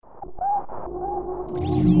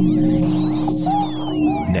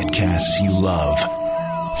Netcasts you love.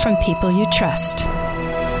 From people you trust.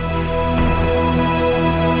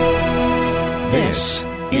 This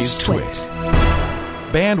is Twit.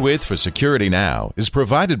 Bandwidth for Security Now is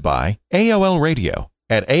provided by AOL Radio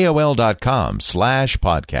at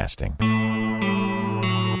aol.com/podcasting.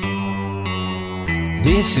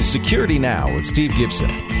 This is Security Now with Steve Gibson,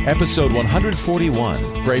 episode 141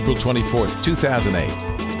 for April 24th, 2008,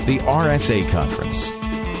 the RSA Conference.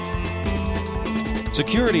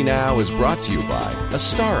 Security Now is brought to you by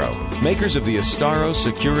Astaro, makers of the Astaro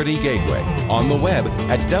Security Gateway, on the web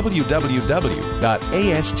at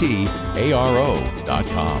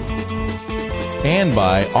www.astaro.com. And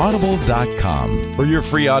by Audible.com. For your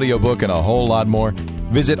free audiobook and a whole lot more,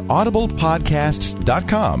 visit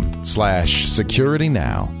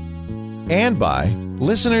audiblepodcast.com/securitynow. And by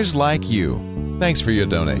listeners like you. Thanks for your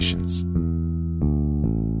donations.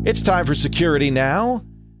 It's time for Security Now,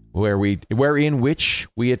 in which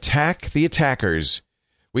we attack the attackers,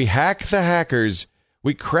 we hack the hackers,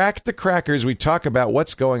 we crack the crackers. We talk about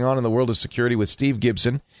what's going on in the world of security with Steve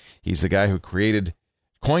Gibson. He's the guy who coined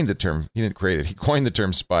the term. He didn't create it. He coined the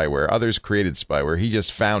term spyware. Others created spyware. He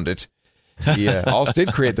just found it. He also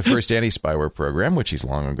did create the first anti-spyware program, which he's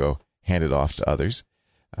long ago handed off to others.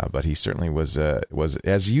 But he certainly was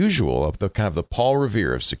as usual, the kind of the Paul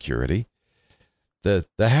Revere of security. The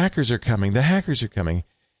hackers are coming. The hackers are coming.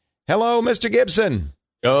 Hello, Mr. Gibson.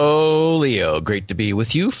 Oh, Leo, great to be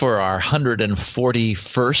with you for our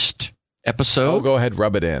 141st episode. Oh, go ahead,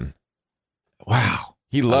 rub it in. Wow.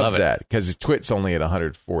 He loves that because Twit's only at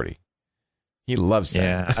 140. He loves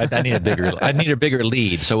that. Yeah, I need a bigger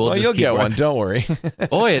lead. So well, you'll get one. Don't worry.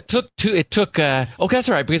 Boy, it took. Okay, that's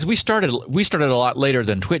all right because we started a lot later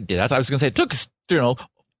than Twit did. I was going to say it took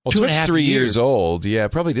 2.5 3 years old. Yeah,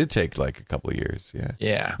 it probably did take like a couple of years. Yeah.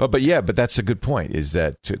 Yeah. But that's a good point. Is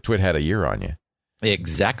that Twit had a year on you?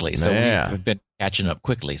 Exactly. So we've been catching up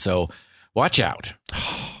quickly. So watch out.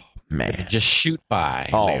 Oh, man. Just shoot by.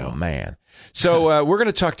 Oh, Leo. man. So we're going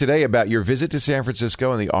to talk today about your visit to San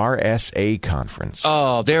Francisco and the RSA Conference.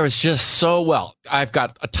 Oh, there was just I've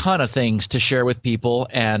got a ton of things to share with people,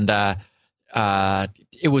 and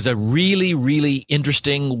it was a really, really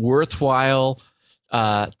interesting, worthwhile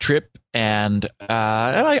trip, and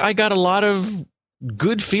I got a lot of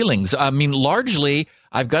good feelings. I mean, largely,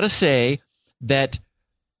 I've got to say that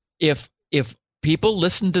if people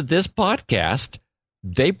listen to this podcast,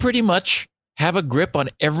 they pretty much have a grip on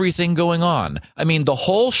everything going on. I mean, the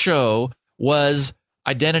whole show was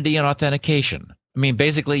identity and authentication. I mean,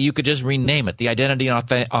 basically, you could just rename it the Identity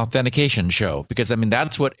and Authentication Show because, I mean,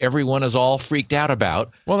 that's what everyone is all freaked out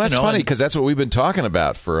about. Well, that's funny because that's what we've been talking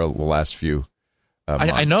about for the last few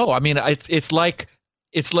months. I know. I mean, I had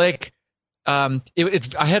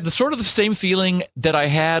the sort of the same feeling that I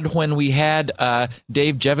had when we had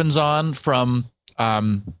Dave Jevons on from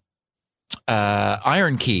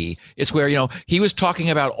Iron Key. It's where, he was talking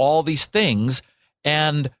about all these things,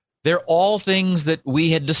 and they're all things that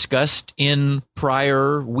we had discussed in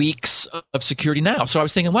prior weeks of Security Now. So I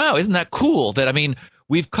was thinking, wow, isn't that cool that, I mean,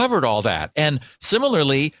 we've covered all that. And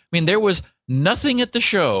similarly, I mean, there was nothing at the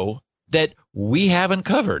show that we haven't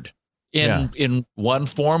covered in one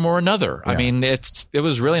form or another. Yeah. I mean, it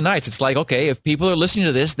was really nice. It's like, okay, if people are listening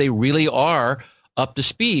to this, they really are up to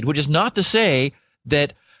speed, which is not to say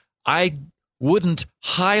that I wouldn't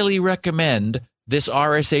highly recommend this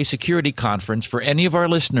RSA security conference for any of our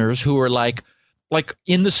listeners who are like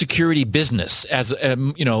in the security business. As I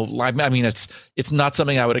mean, it's not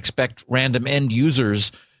something I would expect random end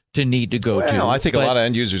users to need to go to. I think a lot of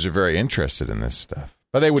end users are very interested in this stuff.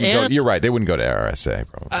 But they wouldn't go. You're right. They wouldn't go to RSA.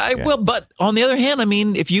 Probably. Well, but on the other hand, I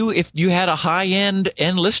mean, if you had a high end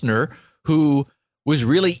listener who was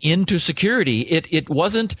really into security, it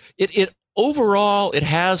wasn't. It overall, it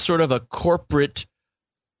has sort of a corporate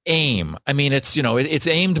aim. I mean, it's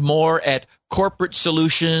aimed more at corporate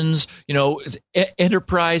solutions.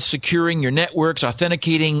 Enterprise securing your networks,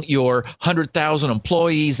 authenticating your 100,000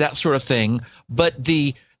 employees, that sort of thing. But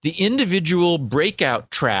the individual breakout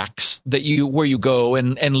tracks where you go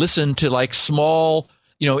and listen to like small,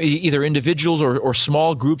 either individuals or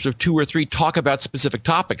small groups of 2 or 3 talk about specific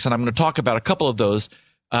topics. And I'm going to talk about a couple of those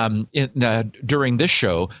during this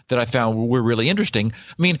show that I found were really interesting.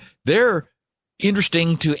 I mean, they're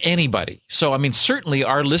interesting to anybody. So, I mean, certainly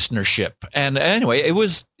our listenership. And anyway, it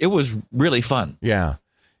was really fun. Yeah.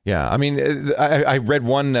 Yeah. I mean, I read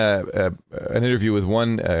an interview with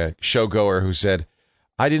one showgoer who said,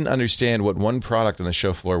 I didn't understand what one product on the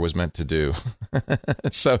show floor was meant to do.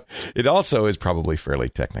 So it also is probably fairly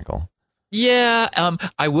technical. Yeah.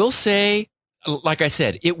 I will say, like I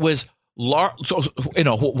said, it was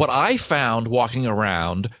what I found walking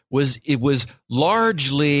around was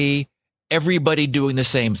largely everybody doing the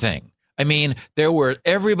same thing. I mean,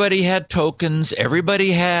 everybody had tokens,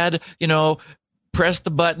 everybody had, press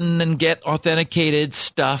the button and get authenticated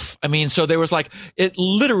stuff. I mean, so there was it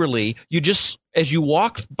literally, as you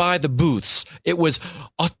walked by the booths, it was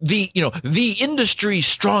the industry's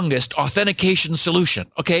strongest authentication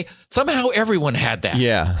solution. Okay. Somehow everyone had that.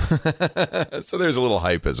 Yeah. So there's a little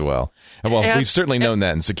hype as well. Well, we've certainly known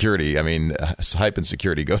that in security. I mean, hype and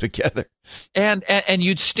security go together. And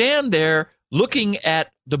you'd stand there looking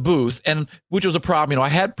at the booth, and which was a problem. I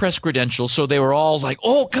had press credentials, so they were all like,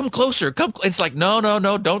 "Oh, come closer, come." It's like, no,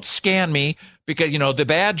 don't scan me, because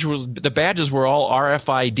the badges were all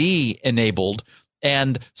RFID enabled,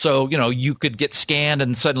 and so you could get scanned,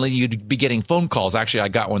 and suddenly you'd be getting phone calls. Actually, I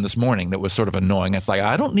got one this morning that was sort of annoying. It's like,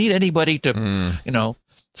 I don't need anybody to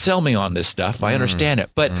sell me on this stuff. I understand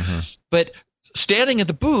it, but standing at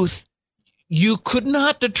the booth, you could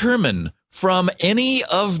not determine from any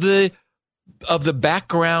of the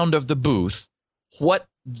background of the booth what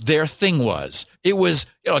their thing was. It was,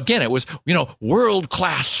 again, it was,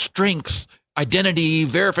 world-class strength identity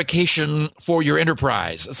verification for your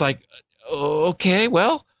enterprise. It's like, okay,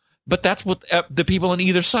 well, but that's what the people on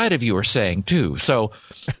either side of you are saying too. So,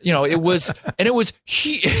 it was, and it was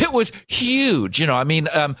huge. I mean,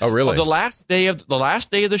 oh really? The last day of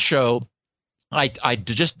the show, I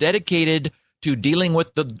just dedicated to dealing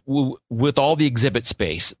with all the exhibit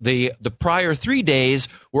space. The prior 3 days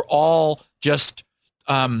were all just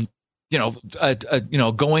going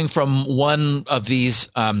from one of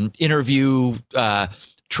these interview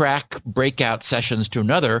track breakout sessions to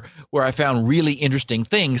another, where I found really interesting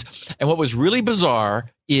things. And what was really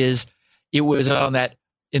bizarre is it was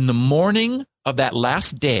in the morning of that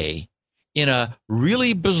last day, in a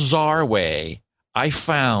really bizarre way, I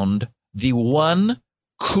found the one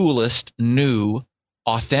coolest new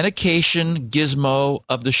authentication gizmo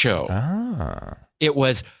of the show. It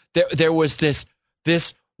was there was this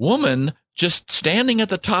woman just standing at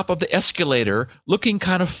the top of the escalator looking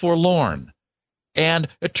kind of forlorn, and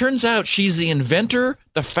it turns out she's the inventor,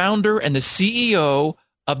 the founder, and the CEO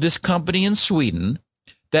of this company in Sweden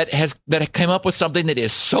that came up with something that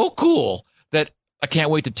is so cool that I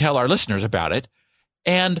can't wait to tell our listeners about it.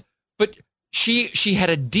 But she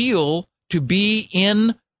had a deal to be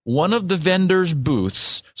in one of the vendors'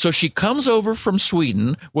 booths. So she comes over from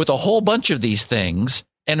Sweden with a whole bunch of these things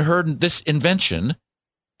and heard this invention,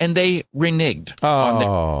 and they reneged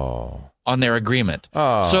on their agreement.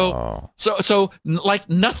 So like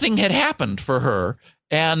nothing had happened for her.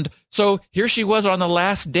 And so here she was on the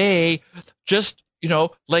last day, just,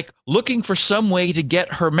 looking for some way to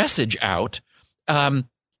get her message out. And,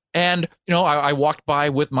 I walked by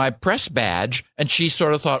with my press badge, and she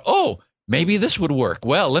sort of thought, oh, maybe this would work.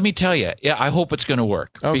 Well, let me tell you, I hope it's going to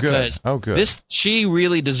work. Because good. She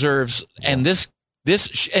really deserves, and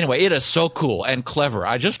anyway, it is so cool and clever.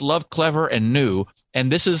 I just love clever and new. And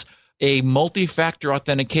this is a multi-factor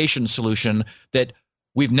authentication solution that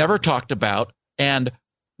we've never talked about, and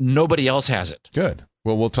nobody else has it. Good.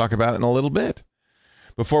 Well, we'll talk about it in a little bit.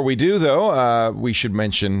 Before we do, though, we should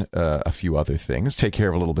mention a few other things. Take care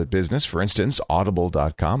of a little bit of business. For instance,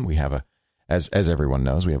 Audible.com. We have as everyone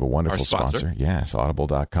knows, we have a wonderful sponsor. Yes,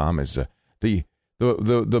 Audible.com is the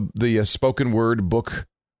spoken word book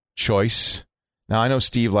choice. Now, I know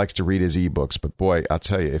Steve likes to read his ebooks, but boy, I'll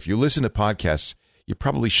tell you, if you listen to podcasts, you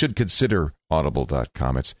probably should consider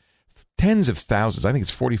Audible.com. It's tens of thousands. I think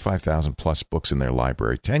it's 45,000 plus books in their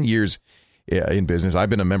library. 10 years in business. I've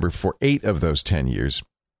been a member for 8 of those 10 years.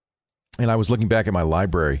 And I was looking back at my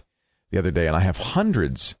library the other day, and I have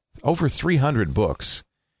hundreds, over 300 books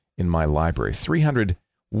in my library. 300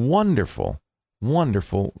 wonderful,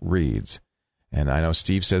 wonderful reads. And I know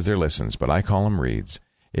Steve says they're listens, but I call them reads.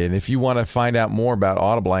 And if you want to find out more about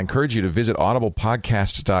Audible, I encourage you to visit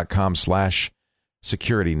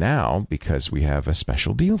audiblepodcast.com/security now, because we have a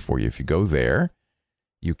special deal for you. If you go there,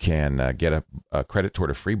 you can get a credit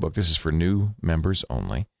toward a free book. This is for new members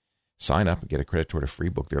only. Sign up and get a credit toward a free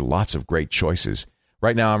book. There are lots of great choices.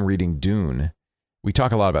 Right now I'm reading Dune. We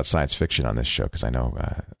talk a lot about science fiction on this show because I know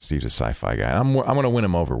Steve's a sci-fi guy. I'm going to win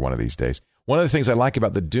him over one of these days. One of the things I like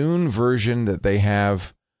about the Dune version that they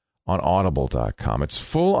have on Audible.com, it's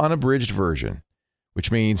full unabridged version,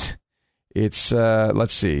 which means it's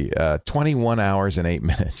 21 hours and 8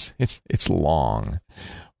 minutes. It's long.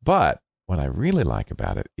 But what I really like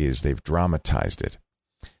about it is they've dramatized it.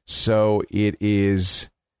 So it is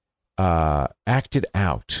acted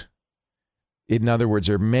out. In other words,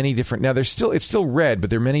 there are many different... Now, it's still read, but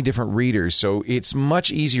there are many different readers, so it's much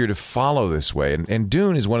easier to follow this way. And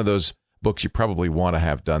Dune is one of those books you probably want to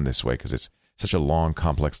have done this way because it's such a long,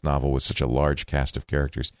 complex novel with such a large cast of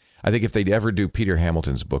characters. I think if they'd ever do Peter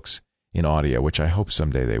Hamilton's books in audio, which I hope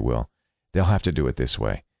someday they will, they'll have to do it this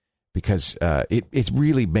way because it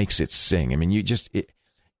really makes it sing. I mean,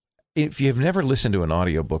 if you've never listened to an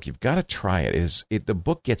audiobook, you've got to try it. The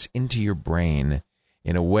book gets into your brain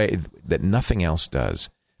in a way that nothing else does.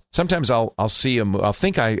 Sometimes I'll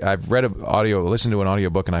think I've listened to an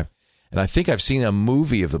audiobook, and I think I've seen a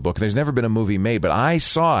movie of the book. There's never been a movie made, but I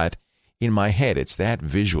saw it in my head. It's that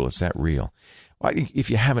visual. It's that real. Well, if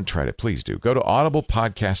you haven't tried it, please do. Go to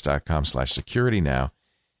audiblepodcast.com/security now.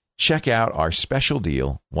 Check out our special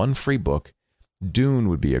deal, 1 free book. Dune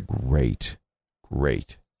would be a great,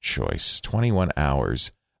 great choice. 21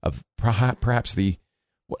 hours of perhaps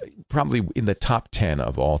probably in the top 10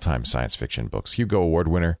 of all-time science fiction books. Hugo Award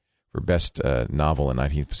winner for Best Novel in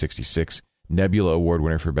 1966. Nebula Award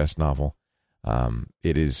winner for Best Novel.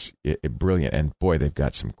 It is brilliant. And boy, they've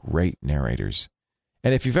got some great narrators.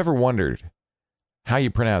 And if you've ever wondered how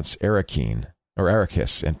you pronounce Arrakeen or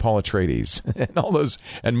Arrakis and Paul Atreides and all those,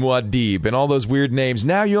 and Muad'Dib and all those weird names,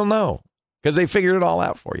 now you'll know because they figured it all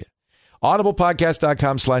out for you.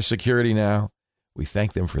 audiblepodcast.com/security now. We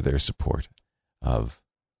thank them for their support of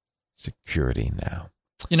Security Now.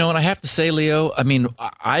 You know, and I have to say, Leo, I mean,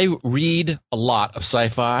 I read a lot of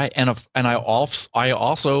sci-fi, and I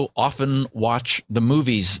also often watch the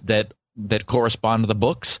movies that correspond to the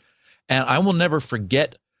books, and I will never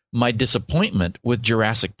forget my disappointment with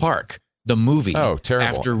Jurassic Park, the movie. Oh,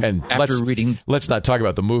 terrible! After reading, let's not talk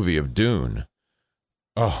about the movie of Dune.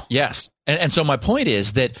 Oh, yes, and so my point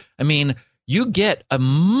is that I mean, you get a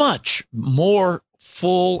much more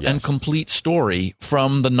full and complete story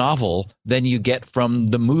from the novel than you get from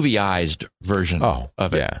the movieized version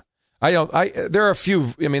of it. Yeah. There are a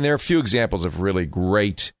few examples of really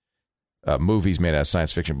great movies made out of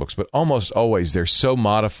science fiction books, but almost always they're so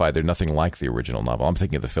modified they're nothing like the original novel. I'm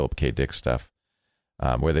thinking of the Philip K. Dick stuff,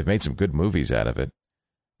 where they've made some good movies out of it,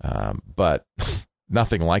 but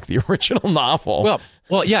nothing like the original novel.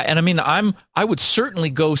 Well, yeah, and I mean, I would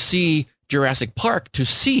certainly go see Jurassic Park to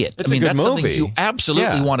see it. That's something you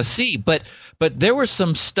absolutely want to see. But there was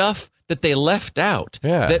some stuff that they left out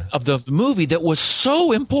of the movie that was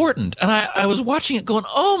so important. And I was watching it going,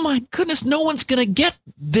 oh my goodness, no one's going to get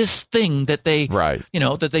this thing that they,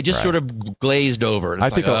 that they just sort of glazed over. I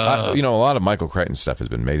think a lot of Michael Crichton stuff has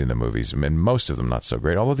been made into movies, and most of them not so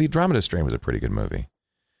great. Although The Andromeda Strain was a pretty good movie.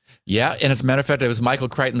 Yeah, and as a matter of fact, it was Michael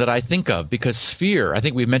Crichton that I think of because Sphere, I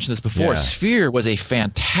think we've mentioned this before, Sphere was a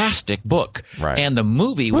fantastic book, and the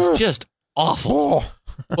movie was just awful.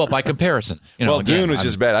 Well, by comparison. Dune was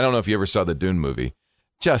just bad. I don't know if you ever saw the Dune movie.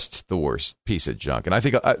 Just the worst piece of junk. And I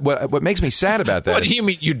think what makes me sad about that. What do you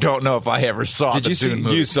mean you don't know if I ever saw the Dune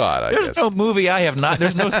movie? You saw it, I guess. There's no movie I have not.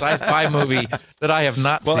 There's no sci-fi movie that I have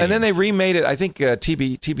not seen. Well, and then they remade it. I think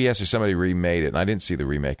TBS or somebody remade it, and I didn't see the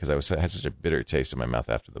remake because I had such a bitter taste in my mouth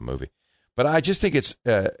after the movie. But I just think it's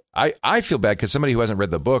I feel bad because somebody who hasn't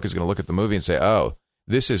read the book is going to look at the movie and say, oh,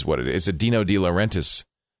 this is what it is. It's a Dino De Laurentiis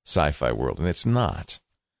sci-fi world, and it's not.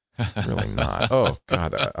 It's really not. Oh,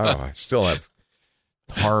 God. I still have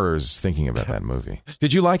horrors thinking about that movie.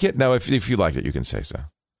 Did you like it? No, if you liked it, you can say so.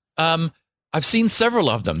 I've seen several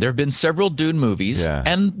of them. There have been several Dune movies,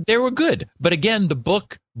 and they were good. But again, the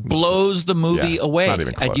book blows the movie away. Not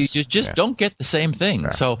even close. And you just don't get the same thing.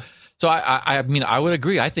 Yeah. So I mean, I would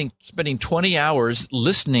agree. I think spending 20 hours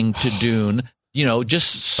listening to Dune, just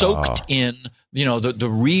soaked in, the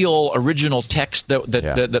real original text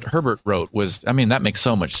that Herbert wrote was, I mean, that makes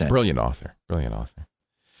so much sense. Brilliant author.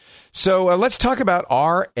 So let's talk about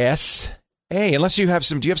RSA. Unless you have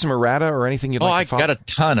do you have some errata or anything you'd like to follow? I got a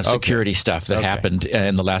ton of security stuff that happened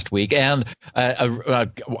in the last week. And,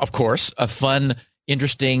 of course, a fun,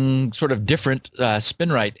 interesting, sort of different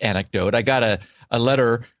SpinRite anecdote. I got a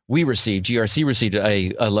letter GRC received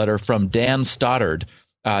a letter from Dan Stoddard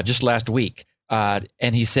just last week.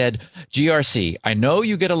 And he said, GRC, I know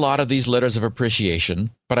you get a lot of these letters of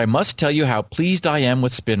appreciation, but I must tell you how pleased I am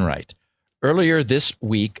with SpinRite. Earlier this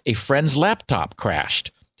week, a friend's laptop crashed.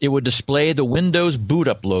 It would display the Windows boot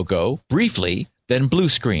up logo briefly, then blue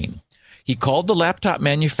screen. He called the laptop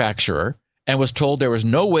manufacturer and was told there was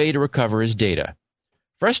no way to recover his data.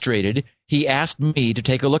 Frustrated, he asked me to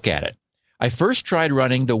take a look at it. I first tried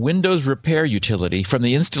running the Windows repair utility from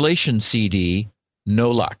the installation CD. No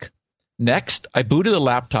luck. Next, I booted the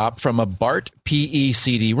laptop from a BART PE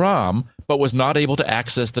CD-ROM, but was not able to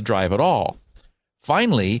access the drive at all.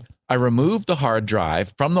 Finally, I removed the hard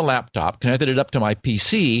drive from the laptop, connected it up to my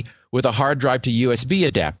PC with a hard drive to USB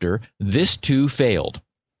adapter. This too failed.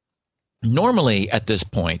 Normally, at this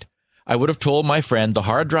point, I would have told my friend the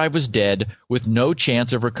hard drive was dead with no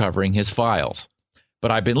chance of recovering his files.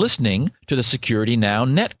 But I've been listening to the Security Now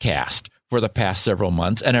netcast for the past several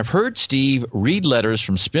months, and I've heard Steve read letters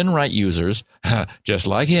from SpinRite users, just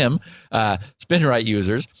like him, SpinRite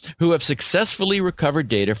users, who have successfully recovered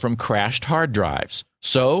data from crashed hard drives.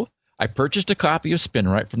 So I purchased a copy of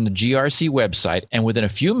SpinRite from the GRC website, and within a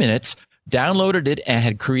few minutes, downloaded it and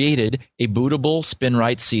had created a bootable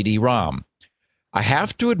SpinRite CD-ROM. I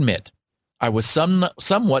have to admit, I was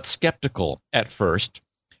somewhat skeptical at first,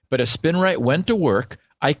 but as SpinRite went to work,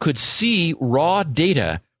 I could see raw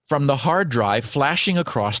data from the hard drive flashing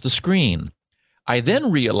across the screen. I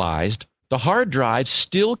then realized the hard drive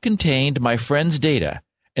still contained my friend's data,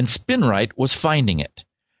 and SpinRite was finding it.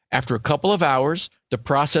 After a couple of hours, the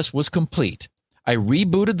process was complete. I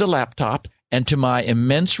rebooted the laptop, and to my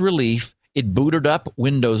immense relief, it booted up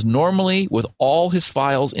Windows normally with all his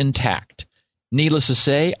files intact. Needless to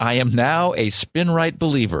say, I am now a SpinRite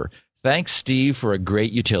believer. Thanks, Steve, for a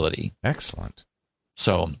great utility. Excellent.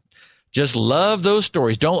 So, just love those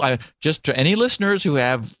stories. Just to any listeners who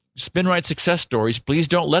have SpinRite success stories, please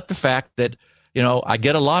don't let the fact that I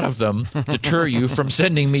get a lot of them deter you from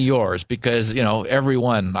sending me yours, because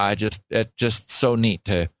everyone. It's just so neat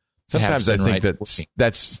to. Sometimes I think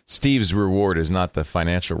that's Steve's reward is not the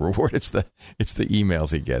financial reward. It's the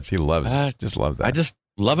emails he gets. He loves just love that. I just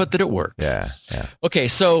love it that it works. Yeah. Okay,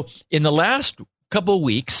 so in the last couple of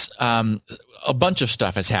weeks, a bunch of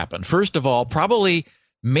stuff has happened. First of all, probably.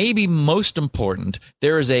 Maybe most important,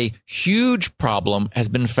 there is a huge problem has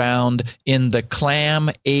been found in the Clam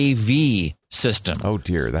AV system. Oh,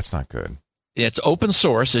 dear. That's not good. It's open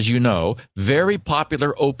source, as you know, very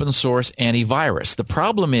popular open source antivirus. The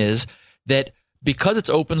problem is that because it's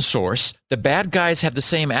open source, the bad guys have the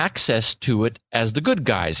same access to it as the good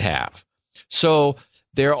guys have. So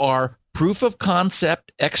there are proof of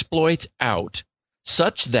concept exploits out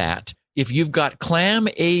such that if you've got Clam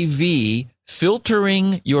AV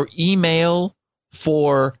filtering your email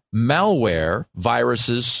for malware,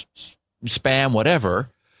 viruses, spam, whatever,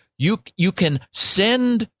 you can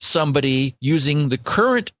send somebody using the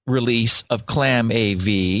current release of Clam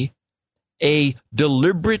AV a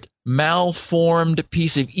deliberate malformed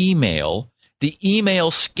piece of email. The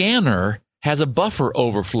email scanner has a buffer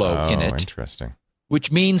overflow in it. Interesting.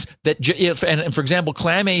 Which means that and for example,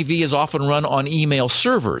 Clam AV is often run on email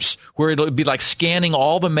servers where it'll be like scanning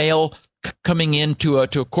all the mail coming into a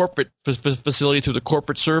corporate facility through the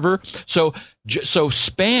corporate server. So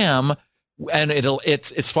spam, and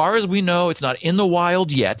it's as far as we know, it's not in the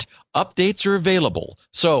wild yet. Updates are available.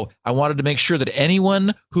 So I wanted to make sure that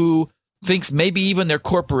anyone who thinks maybe even their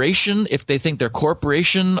corporation, if they think their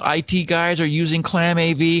corporation IT guys are using Clam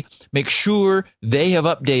AV, make sure they have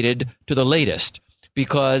updated to the latest.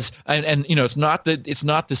 Because it's not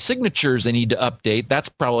the signatures they need to update. That's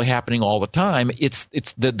probably happening all the time. It's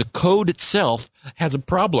the code itself has a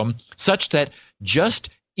problem such that just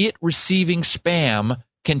it receiving spam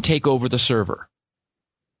can take over the server.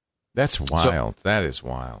 That's wild. That is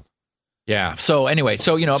wild. Yeah. So anyway,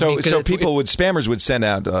 spammers would send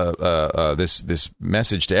out this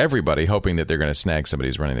message to everybody, hoping that they're going to snag somebody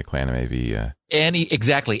who's running the Clam AV.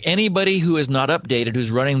 Exactly. Anybody who is not updated,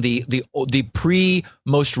 who's running the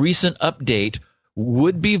most recent update,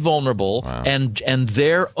 would be vulnerable. Wow. and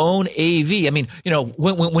their own AV. I mean,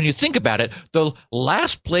 when you think about it, the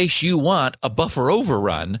last place you want a buffer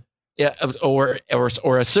overrun or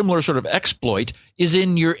a similar sort of exploit is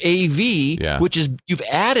in your AV, which is you've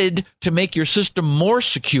added to make your system more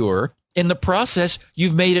secure. In the process,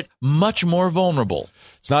 you've made it much more vulnerable.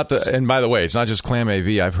 It's not and by the way, it's not just Clam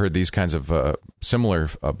AV. I've heard these kinds of similar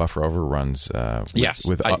buffer overruns.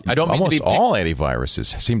 With I don't mean almost all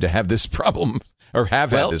antiviruses seem to have this problem or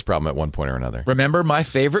have had this problem at one point or another. Remember, my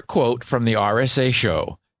favorite quote from the RSA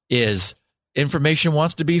show is, "Information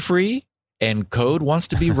wants to be free, and code wants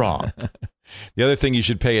to be wrong." The other thing you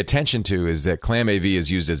should pay attention to is that Clam AV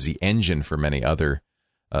is used as the engine for many other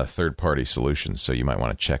third-party solutions. So you might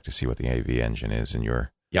want to check to see what the AV engine is in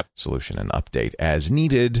your solution and update as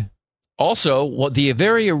needed. Also, the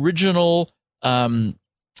very original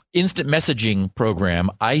instant messaging program,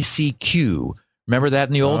 ICQ, remember that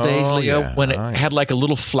in the old days, Leo, when it had like a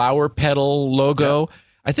little flower petal logo? Yeah.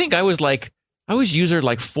 I think I was user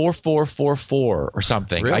like 4444 or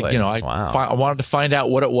something. Really? I wanted to find out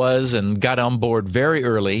what it was and got on board very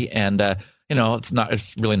early. And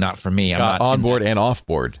it's really not for me. I'm not on board and off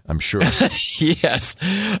board, I'm sure. Yes,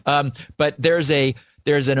 but there's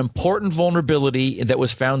an important vulnerability that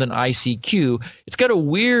was found in ICQ. It's got a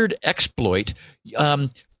weird exploit.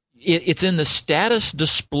 It's in the status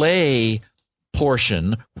display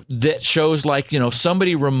portion that shows like,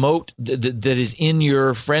 somebody remote that is in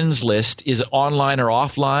your friends list is online or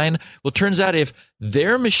offline. Well, it turns out if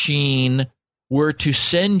their machine were to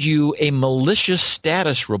send you a malicious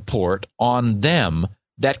status report on them,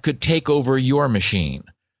 that could take over your machine.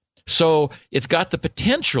 So it's got the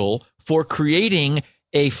potential for creating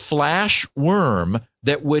a flash worm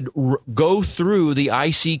that would go through the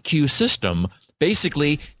ICQ system,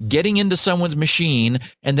 basically getting into someone's machine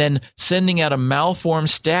and then sending out a malformed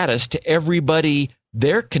status to everybody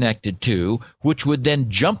they're connected to, which would then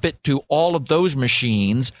jump it to all of those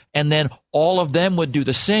machines, and then all of them would do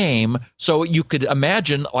the same. So you could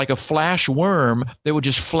imagine like a flash worm that would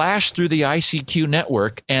just flash through the ICQ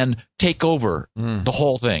network and take over the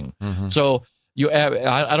whole thing. Mm-hmm. So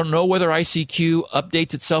I don't know whether ICQ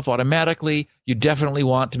updates itself automatically. You definitely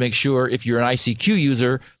want to make sure if you're an ICQ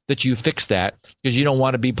user that you fix that, because you don't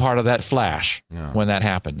want to be part of that flash when that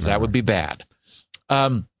happens. That would be bad.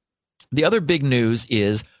 The other big news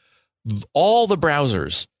is all the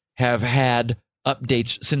browsers have had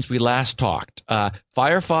updates since we last talked.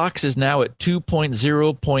 Firefox is now at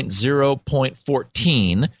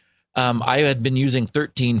 2.0.0.14. I had been using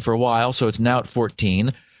 13 for a while, so it's now at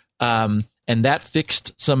 14. And that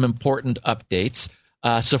fixed some important updates.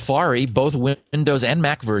 Safari, both Windows and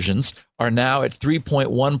Mac versions, are now at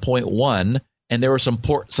 3.1.1, and there were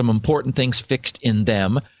some important things fixed in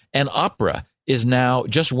them. And Opera is now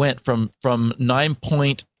just went from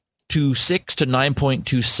 9.26 to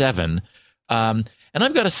 9.27. And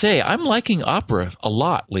I've got to say, I'm liking Opera a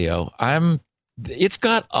lot, Leo. It's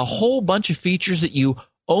got a whole bunch of features that you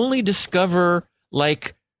only discover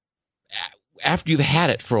like after you've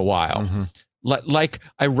had it for a while. Mm-hmm. Like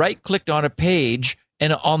I right-clicked on a page,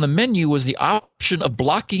 and on the menu was the option of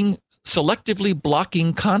selectively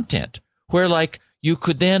blocking content, where like you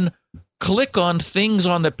could then click on things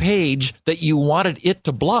on the page that you wanted it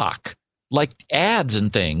to block, like ads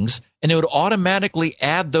and things, and it would automatically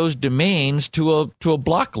add those domains to a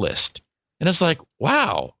block list. And it's like,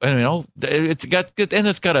 wow, it's got good, and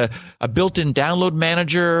it's got a built-in download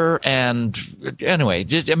manager, and anyway,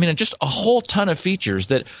 just a whole ton of features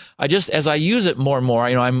that as I use it more and more,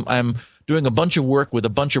 I'm doing a bunch of work with a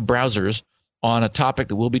bunch of browsers on a topic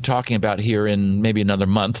that we'll be talking about here in maybe another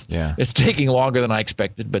month. Yeah. It's taking longer than I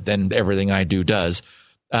expected, but then everything I do does.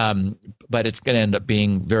 But it's going to end up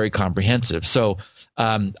being very comprehensive. So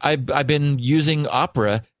I've been using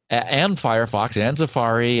Opera and Firefox and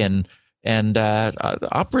Safari, and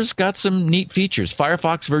Opera's got some neat features.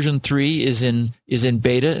 Firefox version 3 is in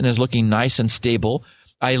beta and is looking nice and stable.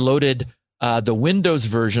 I loaded the Windows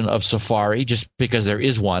version of Safari just because there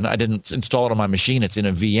is one. I didn't install it on my machine. It's in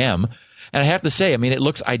a VM. And I have to say, it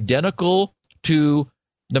looks identical to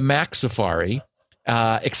the Mac Safari,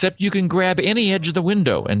 except you can grab any edge of the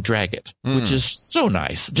window and drag it, which is so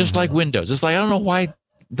nice, just like Windows. It's like, I don't know why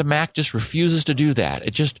the Mac just refuses to do that.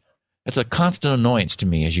 It's a constant annoyance to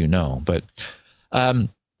me, as you know. But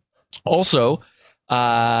also,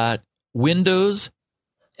 Windows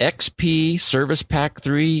XP Service Pack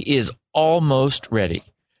 3 is almost ready.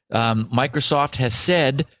 Microsoft has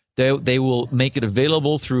said they will make it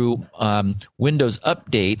available through Windows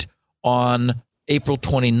Update on April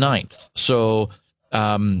 29th. So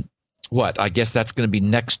I guess that's going to be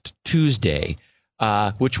next Tuesday,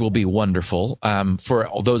 which will be wonderful for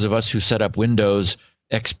those of us who set up Windows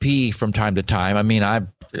XP from time to time. I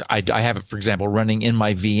have it, for example, running in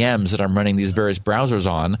my VMs that I'm running these various browsers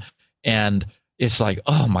on, and it's like,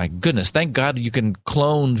 oh my goodness, thank God you can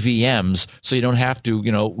clone VMs so you don't have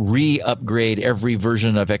to, re-upgrade every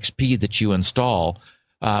version of XP that you install.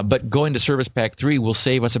 But going to Service Pack 3 will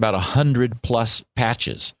save us about 100 plus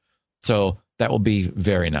patches. So that will be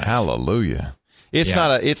very nice. Hallelujah. It's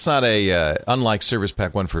not a unlike Service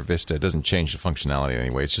Pack 1 for Vista, it doesn't change the functionality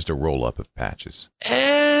anyway. It's just a roll-up of patches.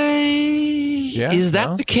 Is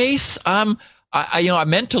that the case? I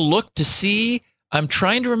meant to look to see. I'm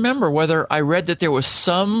trying to remember whether I read that there was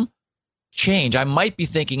some change. I might be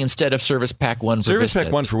thinking instead of Service Pack 1 for Service Vista.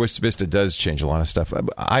 Pack 1 for Vista does change a lot of stuff.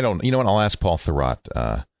 I don't. You know what? I'll ask Paul Thurrott.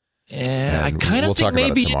 I kind of think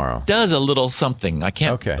maybe it does a little something. I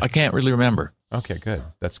can't really remember. Okay, good.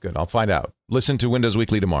 That's good. I'll find out. Listen to Windows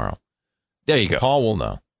Weekly tomorrow. There you go. Paul will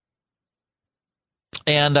know.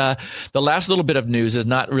 And the last little bit of news is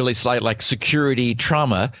not really like security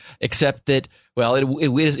trauma, except that, well, it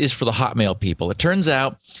is for the Hotmail people. It turns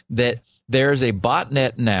out that there's a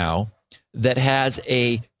botnet now that has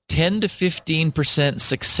a 10 to 15%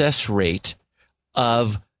 success rate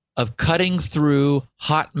of cutting through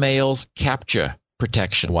Hotmail's CAPTCHA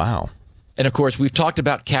protection. Wow. And of course, we've talked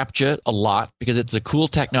about CAPTCHA a lot because it's a cool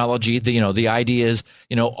technology. The idea is,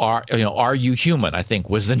 are you human? I think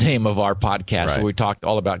was the name of our podcast. Right. So we talked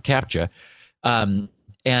all about CAPTCHA.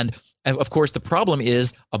 And of course, the problem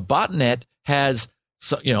is a botnet has,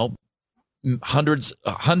 hundreds,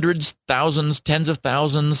 thousands, tens of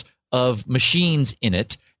thousands of machines in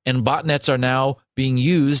it. And botnets are now being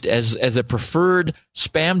used as a preferred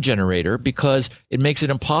spam generator because it makes it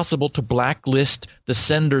impossible to blacklist the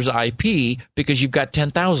sender's IP because you've got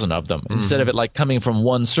 10,000 of them instead of it like coming from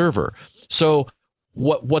one server. So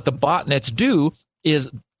what the botnets do is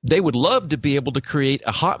they would love to be able to create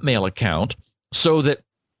a Hotmail account so that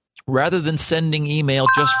rather than sending email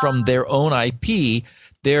just from their own IP,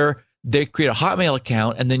 they create a Hotmail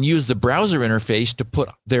account and then use the browser interface to put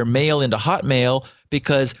their mail into Hotmail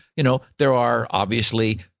because, there are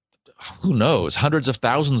obviously, who knows, hundreds of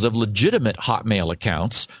thousands of legitimate Hotmail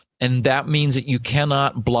accounts. And that means that you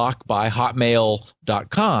cannot block by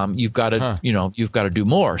hotmail.com. You've got to, you've got to do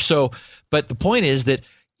more. So, but the point is that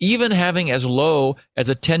even having as low as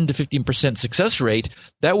a 10 to 15% success rate,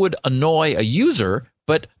 that would annoy a user,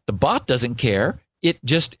 but the bot doesn't care. It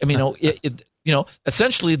just,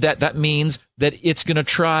 essentially that means that it's going to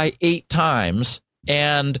try 8 times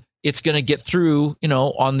and it's going to get through,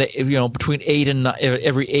 on the, between 8 and 9,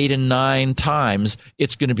 every 8 and 9 times,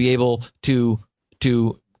 it's going to be able to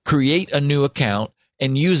create a new account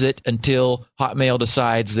and use it until Hotmail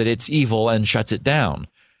decides that it's evil and shuts it down.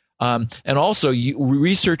 And also,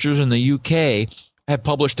 researchers in the UK have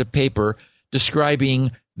published a paper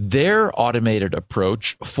describing their automated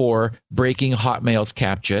approach for breaking Hotmail's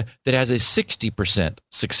CAPTCHA that has a 60%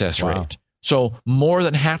 success rate. So more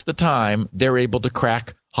than half the time, they're able to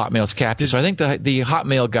crack Hotmail's CAPTCHA. So I think the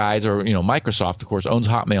Hotmail guys, or Microsoft, of course, owns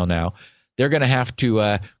Hotmail now. They're going to have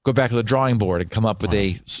to go back to the drawing board and come up with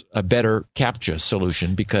a better CAPTCHA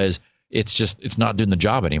solution because it's not doing the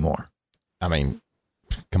job anymore. I mean,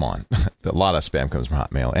 come on. A lot of spam comes from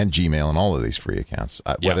Hotmail and Gmail and all of these free accounts,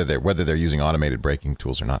 whether they're using automated breaking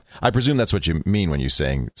tools or not. I presume that's what you mean when you're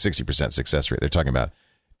saying 60% success rate. They're talking about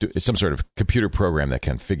some sort of computer program that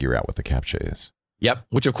can figure out what the CAPTCHA is. Yep.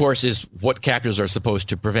 Which, of course, is what CAPTCHAs are supposed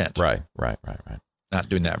to prevent. Right. Not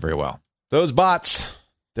doing that very well. Those bots,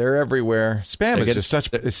 they're everywhere. Spam is just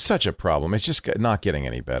such a problem. It's just not getting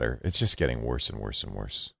any better. It's just getting worse and worse and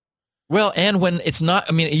worse. Well, and when it's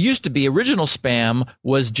not, it used to be original spam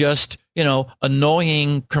was just,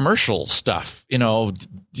 annoying commercial stuff, home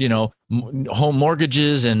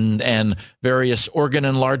mortgages and various organ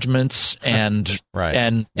enlargements and, right.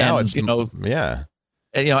 And now it's, yeah.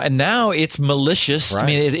 And now it's malicious. Right. I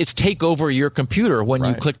mean, it's take over your computer when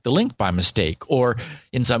you click the link by mistake, or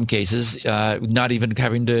in some cases, not even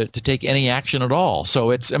having to take any action at all.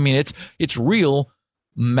 So it's real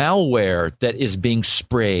malware that is being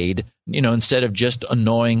sprayed, instead of just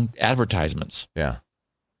annoying advertisements. Yeah.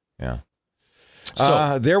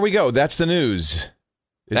 So there we go. That's the news.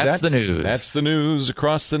 That's the news. That's the news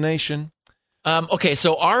across the nation. Okay,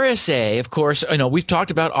 so RSA, of course, we've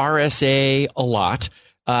talked about RSA a lot.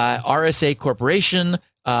 RSA Corporation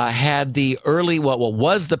had the early,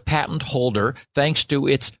 was the patent holder, thanks to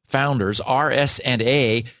its founders.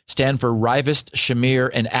 RS&A stand for Rivest, Shamir,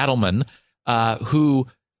 and Adelman, who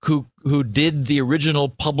did the original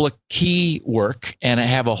public key work and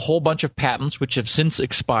have a whole bunch of patents which have since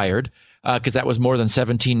expired because that was more than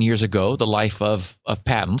 17 years ago, the life of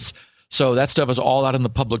patents. So that stuff is all out in the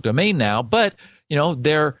public domain now. But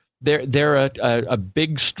they're a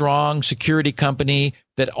big, strong security company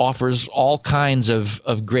that offers all kinds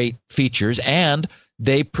of great features, and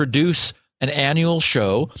they produce an annual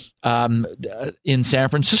show in San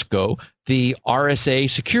Francisco, the RSA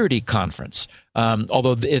Security Conference,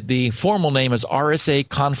 although the formal name is RSA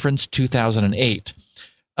Conference 2008.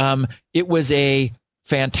 It was a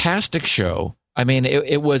fantastic show.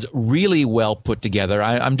 It was really well put together.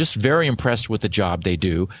 I'm just very impressed with the job they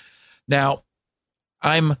do. Now,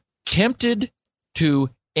 I'm tempted to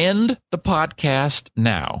end the podcast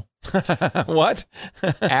now. What?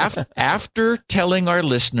 after telling our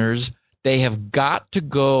listeners they have got to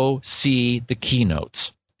go see the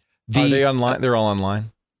keynotes. Are they online? They're all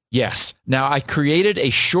online? Yes. Now, I created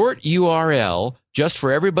a short URL just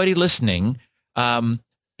for everybody listening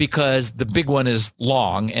because the big one is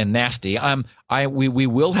long and nasty. We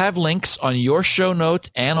will have links on your show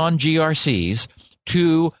notes and on GRC's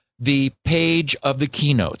to the page of the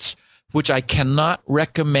keynotes, which I cannot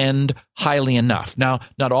recommend highly enough. Now,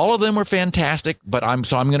 not all of them were fantastic, but I'm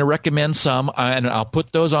going to recommend some, and I'll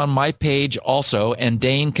put those on my page also. And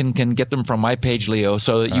Dane can get them from my page, Leo,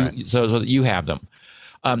 so that so that you have them.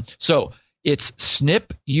 So It's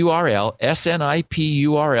snip URL,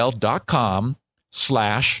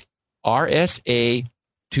 snipurl.com/RSA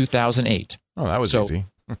 2008. Oh, that was easy.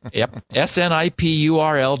 Yep,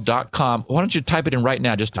 snipurl.com. Why don't you type it in right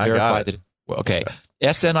now just to verify that it's okay.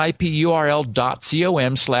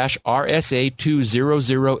 snipurl.com/RSA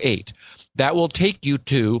 2008. That will take you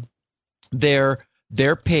to their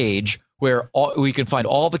page where we can find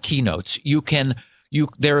all the keynotes.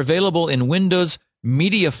 They're available in Windows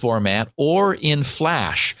media format or in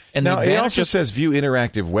Flash. And now it also says view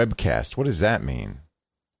interactive webcast. What does that mean?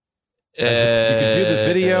 You can view the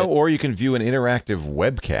video, or you can view an interactive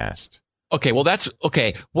webcast. Okay, well that's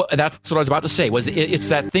okay. Well, that's what I was about to say. It's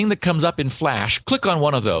that thing that comes up in Flash? Click on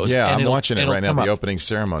one of those. Yeah, I'm watching it right now. The opening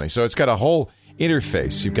ceremony. So it's got a whole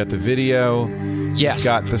interface. You've got the video. Yes.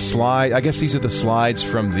 You've got the slide. I guess these are the slides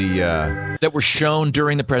from the that were shown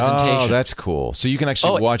during the presentation. Oh, that's cool. So you can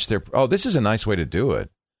actually watch their. Oh, this is a nice way to do it.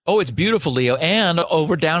 Oh, it's beautiful, Leo. And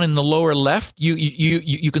over down in the lower left,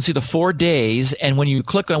 you can see the 4 days, and when you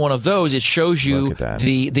click on one of those, it shows you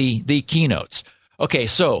the keynotes. Okay,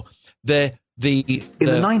 so the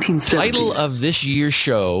title of this year's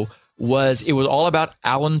show was all about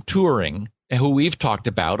Alan Turing, who we've talked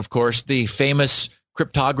about, of course, the famous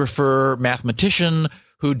cryptographer, mathematician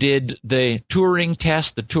who did the Turing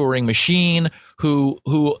test, the Turing machine, who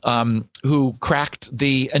cracked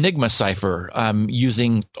the Enigma cipher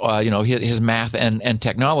using his math and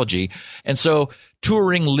technology. And so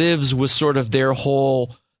Turing lives with sort of their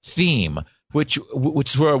whole theme, which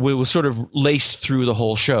was sort of laced through the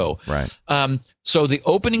whole show. Right. So the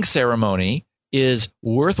opening ceremony is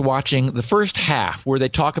worth watching. The first half where they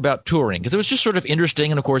talk about Turing, because it was just sort of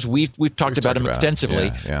interesting, and of course we've talked about him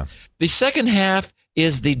extensively. Yeah. The second half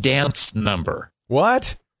is the dance number.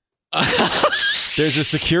 What? There's a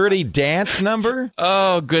security dance number?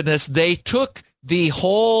 Oh goodness! They took the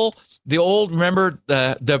old, remember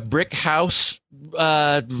the brick house?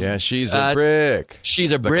 Yeah, she's a brick.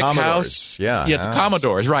 She's a brick house. Yeah, the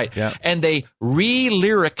Commodores, right? Yeah. And they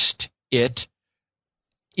re-lyricsed it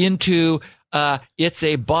into it's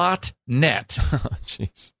a bot net. Oh,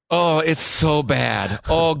 jeez. Oh, it's so bad.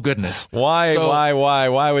 Oh, goodness. Why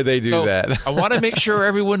would they do that? I want to make sure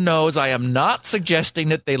everyone knows I am not suggesting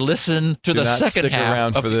that they listen to the second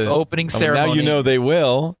half of the opening ceremony. Now you know they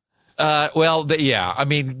will. Yeah. I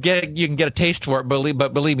mean, you can get a taste for it,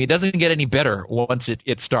 but believe me, it doesn't get any better once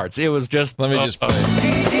it starts. It was just... Let me just play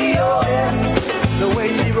it. The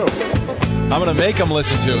way she wrote. I'm going to make them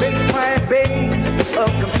listen to it.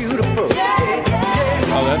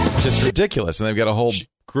 Oh, that's just ridiculous. And they've got a whole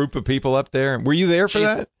group of people up there. Were you there for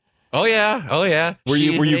that? Oh yeah. Were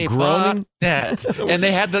you groaning? And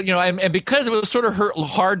they had and because it was sort of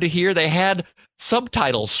hard to hear, they had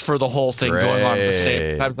subtitles for the whole thing going on at the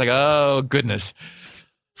same time. I was like, oh goodness.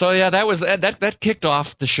 So yeah, that kicked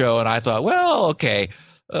off the show, and I thought, well, okay,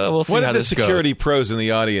 we'll see how this goes. What did the security pros in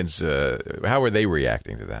the audience? How were they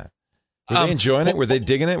reacting to that? Were they enjoying it? Were they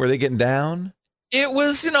digging it? Were they getting down? It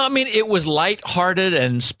was, it was lighthearted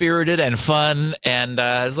and spirited and fun, and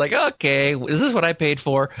it's like, okay, is this what I paid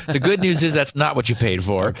for? The good news is that's not what you paid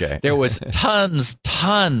for. Okay. There was tons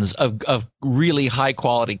of really high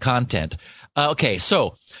quality content. Okay,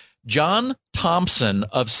 so John Thompson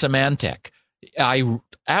of Symantec, I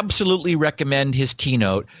absolutely recommend his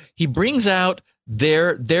keynote. He brings out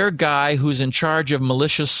their guy who's in charge of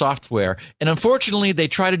malicious software, and unfortunately, they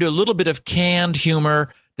try to do a little bit of canned humor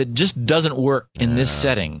that just doesn't work in this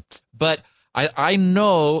setting. But I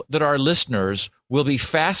know that our listeners will be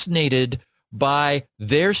fascinated by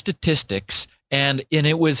their statistics, and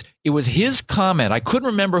it was his comment. I couldn't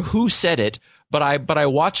remember who said it, but I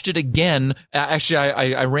watched it again. Actually,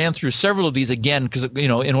 I ran through several of these again because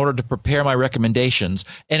in order to prepare my recommendations,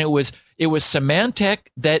 and it was Symantec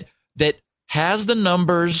that has the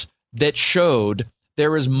numbers that showed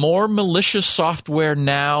there is more malicious software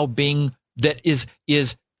now that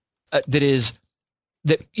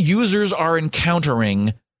users are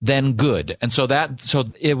encountering than good. And so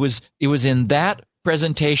it was in that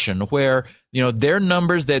presentation where their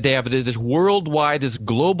numbers, that they have this worldwide, this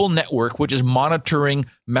global network which is monitoring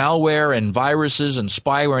malware and viruses and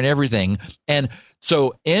spyware and everything. And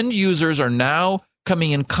so end users are now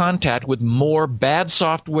coming in contact with more bad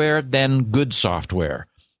software than good software.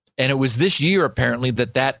 And it was this year, apparently,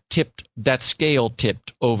 that scale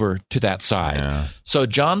tipped over to that side. Yeah. So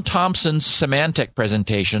John Thompson's Symantec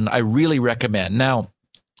presentation, I really recommend. Now,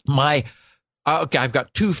 I've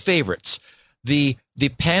got two favorites. The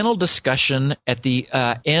panel discussion at the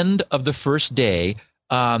end of the first day,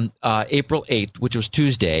 April 8th, which was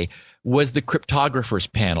Tuesday, was the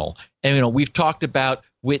cryptographers panel. And we've talked about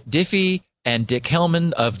Whit Diffie and Dick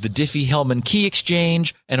Hellman of the Diffie-Hellman Key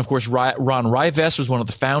Exchange. And, of course, Ron Rivest was one of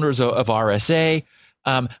the founders of RSA.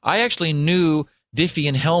 I actually knew Diffie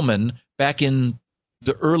and Hellman back in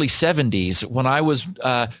the early 70s when I was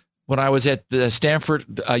at the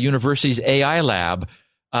Stanford University's AI lab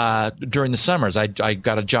during the summers. I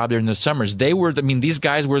got a job there in the summers. These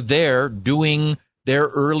guys were there doing their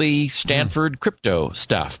early Stanford crypto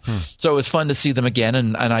stuff. So it was fun to see them again,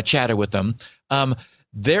 and I chatted with them.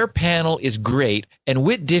 Their panel is great, and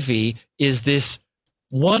Whit Diffie is this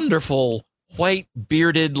wonderful, white,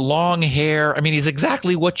 bearded, long hair. I mean, he's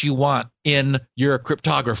exactly what you want in your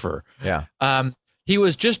cryptographer. Yeah. He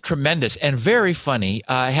was just tremendous and very funny.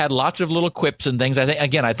 Had lots of little quips and things.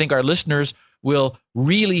 I think our listeners will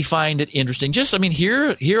really find it interesting.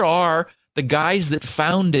 Here are the guys that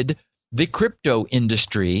founded the crypto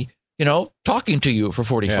industry, talking to you for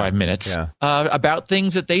 45 minutes about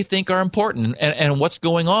things that they think are important and what's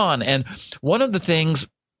going on. And one of the things,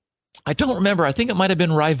 I don't remember, I think it might have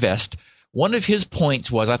been Rivest. One of his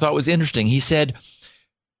points I thought was interesting. He said,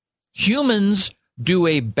 humans do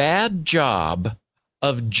a bad job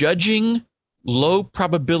of judging low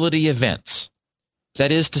probability events.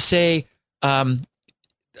 That is to say,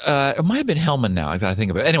 it might have been Hellman now, I gotta think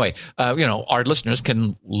of it. Anyway, our listeners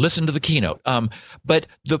can listen to the keynote. But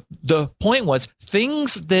the point was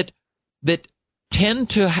things that tend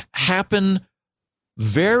to happen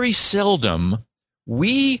very seldom,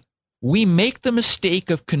 we make the mistake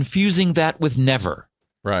of confusing that with never.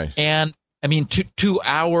 Right. And to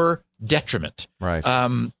our detriment. Right.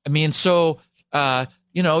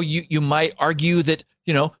 You might argue that,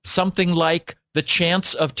 something like the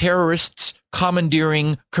chance of terrorists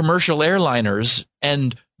commandeering commercial airliners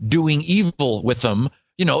and doing evil with them,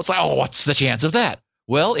 it's like, oh, what's the chance of that?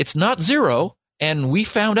 Well, it's not zero, and we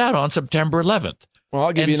found out on September 11th. Well,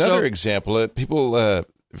 I'll give you another example. People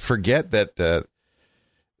forget that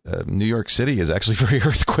New York City is actually very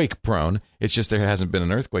earthquake prone. It's just there hasn't been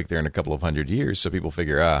an earthquake there in a couple of hundred years, so people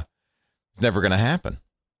figure, it's never going to happen.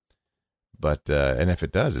 But and if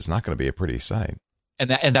it does, it's not going to be a pretty sight.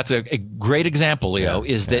 And that's a great example, Leo,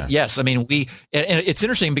 yes, and it's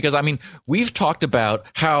interesting because, we've talked about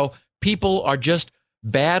how people are just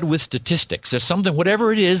bad with statistics. There's something,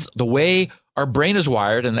 whatever it is, the way our brain is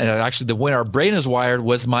wired, and actually the way our brain is wired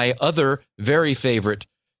was my other very favorite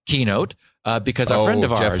keynote because a friend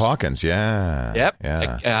of ours. Jeff Hawkins,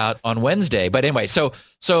 on Wednesday. But anyway, so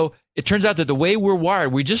it turns out that the way we're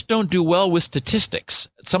wired, we just don't do well with statistics.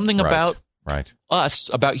 Something about us,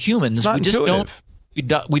 about humans, we just intuitive.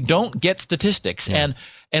 We don't get statistics, and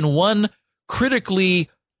one critically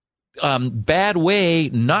bad way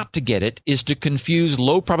not to get it is to confuse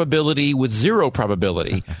low probability with zero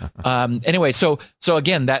probability. Anyway, so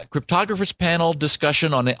again, that cryptographers panel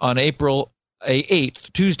discussion on April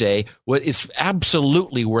 8th, Tuesday, is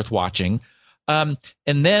absolutely worth watching. And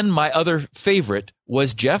then my other favorite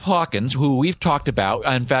was Jeff Hawkins, who we've talked about.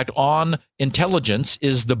 In fact, On Intelligence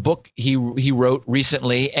is the book he wrote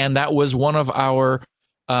recently, and that was one of our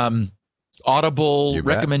Audible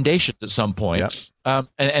recommendations at some point. Yep.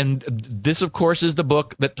 And this, of course, is the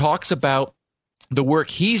book that talks about the work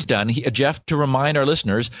he's done. Jeff, to remind our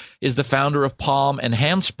listeners, is the founder of Palm and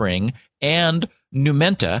Handspring and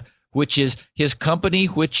Numenta, which is his company,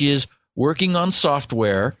 which is working on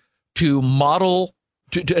software to model,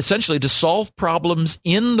 to essentially to solve problems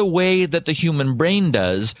in the way that the human brain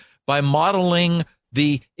does by modeling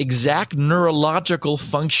the exact neurological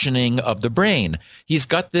functioning of the brain. He's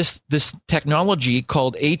got this technology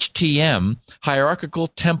called HTM, hierarchical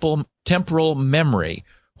temporal memory,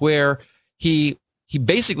 where he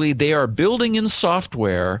basically, they are building in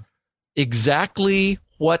software exactly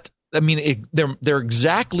what they're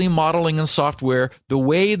exactly modeling in software the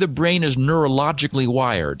way the brain is neurologically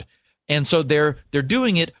wired. And so they're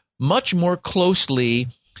doing it much more closely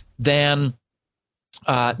than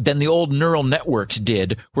the old neural networks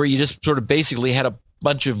did, where you just sort of basically had a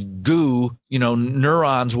bunch of goo,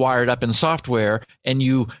 neurons wired up in software, and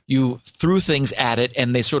you threw things at it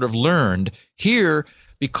and they sort of learned. Here,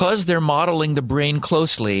 because they're modeling the brain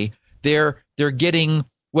closely, they're getting,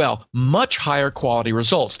 much higher quality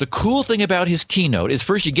results. The cool thing about his keynote is,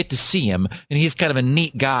 first, you get to see him, and he's kind of a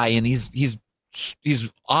neat guy, and he's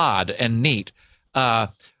odd and neat.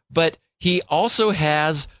 But he also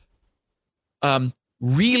has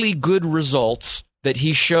really good results that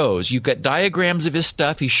he shows. You've got diagrams of his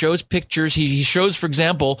stuff. He shows pictures. He shows, for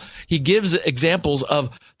example, he gives examples of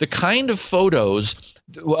the kind of photos.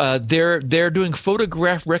 They're doing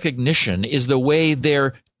photograph recognition is the way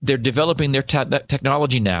they're developing their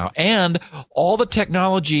technology now. And all the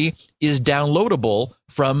technology is downloadable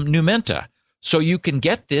from Numenta. so you can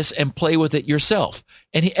get this and play with it yourself.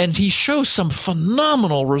 And he shows some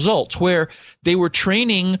phenomenal results where they were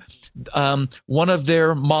training one of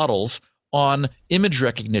their models on image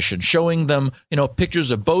recognition, showing them,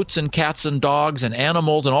 pictures of boats and cats and dogs and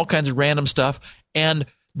animals and all kinds of random stuff, and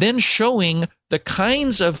then showing the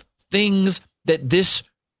kinds of things that this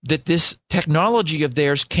technology of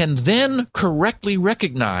theirs can then correctly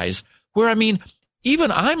recognize. Where,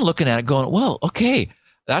 even I'm looking at it going, well, okay,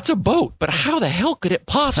 that's a boat, but how the hell could it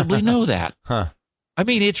possibly know that? Huh.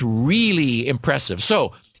 It's really impressive.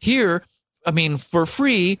 So here, for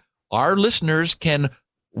free, our listeners can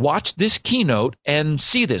watch this keynote and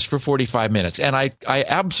see this for 45 minutes. And I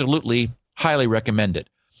absolutely highly recommend it.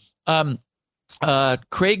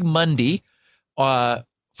 Craig Mundy from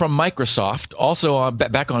Microsoft, also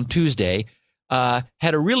back on Tuesday,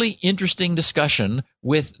 had a really interesting discussion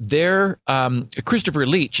with their Christopher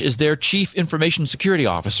Leach is their Chief Information Security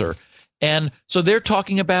Officer. And so they're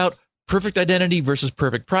talking about perfect identity versus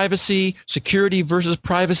perfect privacy, security versus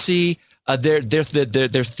privacy. Their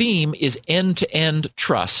theme is end-to-end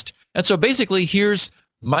trust. And so basically here's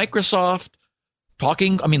Microsoft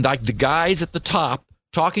talking, like the guys at the top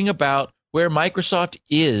talking about where Microsoft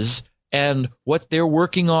is and what they're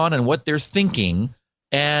working on and what they're thinking.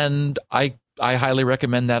 And I highly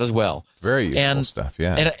recommend that as well. Very useful stuff,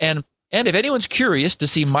 yeah. And if anyone's curious to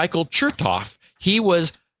see Michael Chertoff, he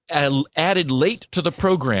was added late to the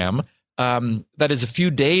program. That is a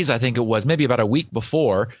few days, I think it was, maybe about a week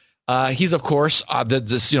before. He's, of course,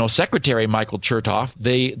 Secretary Michael Chertoff,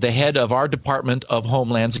 the head of our Department of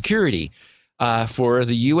Homeland Security for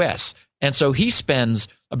the U.S. And so he spends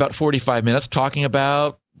about 45 minutes talking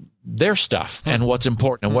about their stuff and what's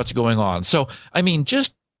important and what's going on. So,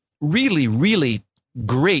 just really, really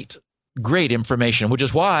great information, which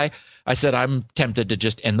is why I said I'm tempted to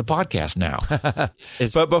just end the podcast now.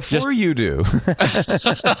 But before you do,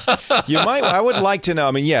 I would like to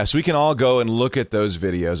know, yes, we can all go and look at those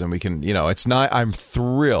videos and we can, I'm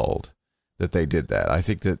thrilled that they did that. I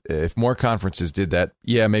think that if more conferences did that,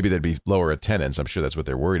 maybe there'd be lower attendance. I'm sure that's what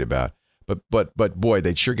they're worried about. But boy,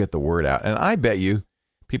 they'd sure get the word out. And I bet you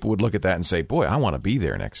people would look at that and say, boy, I want to be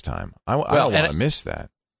there next time. I don't want to miss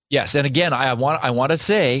that. Yes, and again, I want to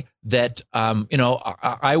say that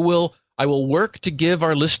I will work to give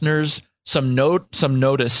our listeners some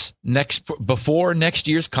notice before next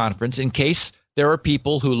year's conference, in case there are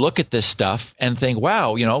people who look at this stuff and think,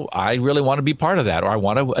 wow, I really want to be part of that, or I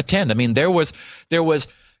want to attend. There was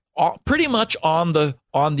pretty much on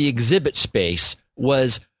the exhibit space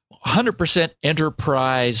was 100%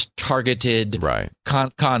 enterprise targeted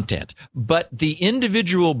content, but the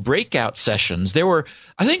individual breakout sessions,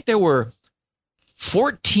 I think there were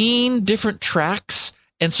 14 different tracks,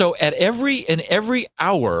 and so in every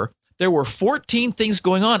hour there were 14 things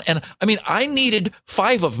going on, and I needed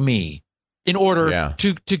 5 of me in order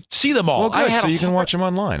to see them all. Well, good, so you can watch them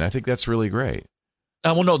online. I think that's really great.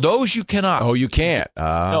 Well, no, those you cannot. Oh, you can't?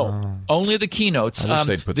 No, only the keynotes. I wish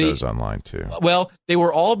they'd put those online, too. Well, they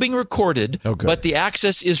were all being recorded, good. But the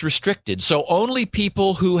access is restricted. So only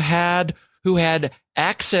people who had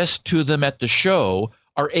access to them at the show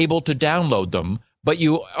are able to download them, but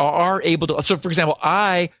you are able to. So, for example,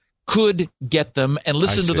 I could get them and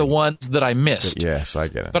listen to the ones that I missed. Yes, I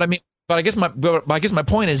get it. But I guess my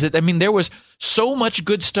point is that there was so much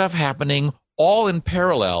good stuff happening all in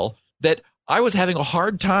parallel that I was having a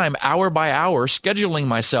hard time hour by hour scheduling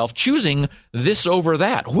myself, choosing this over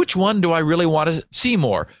that. Which one do I really want to see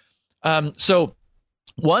more? So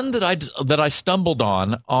one that I stumbled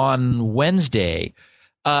on Wednesday,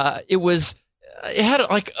 it had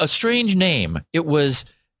like a strange name. It was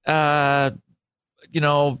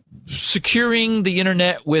securing the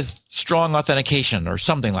internet with strong authentication or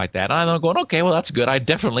something like that. And I'm going, okay, well, that's good. I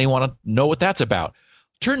definitely want to know what that's about.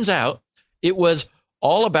 Turns out it was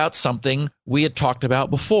all about something we had talked about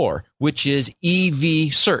before, which is EV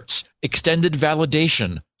certs, extended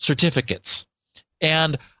validation certificates.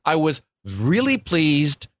 And I was really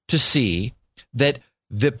pleased to see that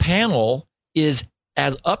the panel is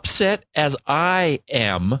as upset as I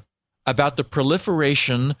am about the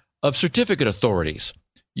proliferation of certificate authorities.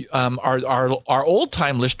 Our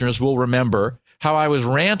old-time listeners will remember how I was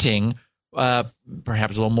ranting,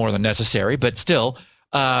 perhaps a little more than necessary, but still,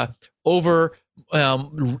 over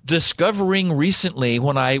discovering recently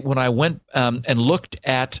when I went and looked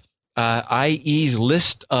at IE's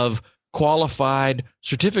list of qualified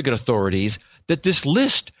certificate authorities, that this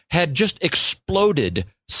list had just exploded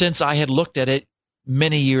since I had looked at it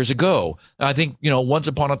many years ago. I think, once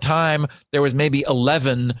upon a time, there was maybe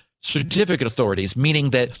 11 certificate authorities,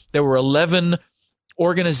 meaning that there were 11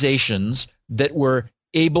 organizations that were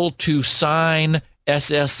able to sign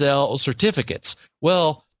SSL certificates.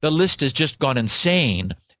 Well, the list has just gone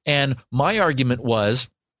insane. And my argument was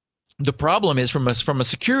the problem is from a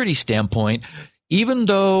security standpoint, even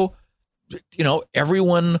though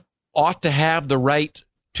everyone ought to have the right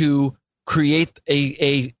to create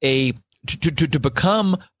to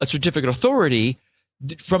become a certificate authority,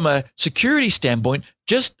 from a security standpoint,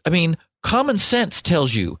 common sense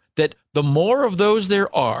tells you that the more of those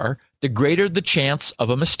there are, the greater the chance of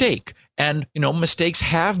a mistake. And, mistakes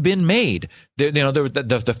have been made.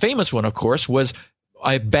 The famous one, of course, was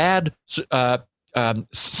a bad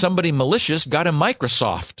somebody malicious got a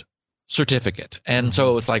Microsoft certificate. And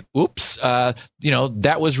so it's like, oops,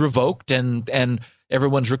 that was revoked and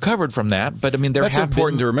everyone's recovered from that. But that's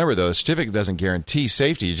important to remember, though. A certificate doesn't guarantee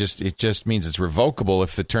safety. It just means it's revocable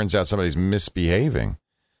if it turns out somebody's misbehaving.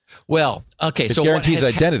 Well, okay. It guarantees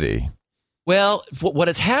identity. Well, what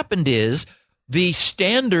has happened is the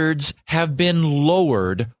standards have been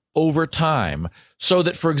lowered over time, so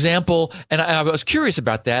that, for example, and I was curious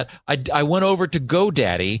about that. I went over to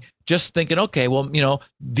GoDaddy just thinking, okay, well,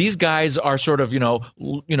 these guys are sort of,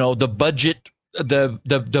 the budget,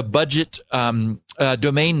 the budget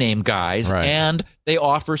domain name guys, right, and they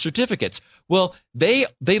offer certificates. Well, they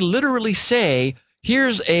literally say,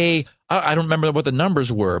 here's I don't remember what the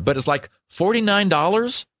numbers were, but it's like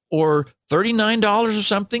 $49 or $39 or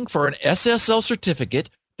something for an SSL certificate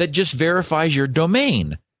that just verifies your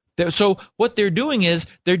domain. So what they're doing is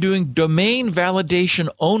they're doing domain validation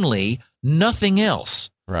only, nothing else.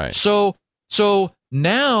 Right. So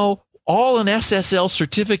now all an SSL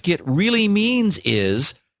certificate really means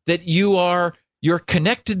is that you're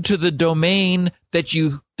connected to the domain that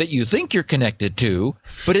you think you're connected to,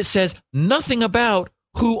 but it says nothing about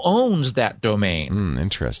who owns that domain.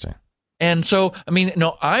 Interesting. And so,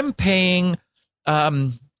 I'm paying, what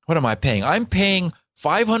am I paying? I'm paying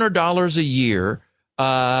 $500 a year,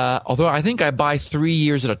 although I think I buy 3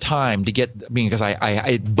 years at a time to get, because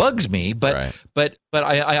it bugs me, but right, but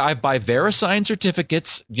I buy VeriSign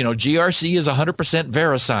certificates. GRC is 100%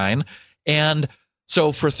 VeriSign, and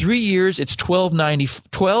so for 3 years it's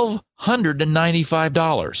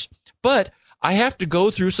 $1,295. But I have to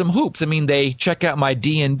go through some hoops. They check out my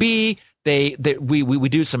DNB. We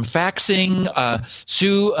do some faxing.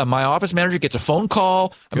 Sue, my office manager, gets a phone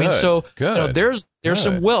call. Good. There's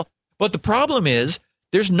some but the problem is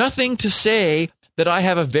there's nothing to say that I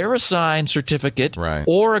have a VeriSign certificate, right,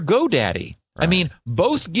 or a GoDaddy. Right.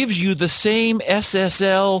 Both gives you the same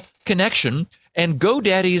SSL connection, and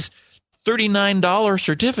GoDaddy's $39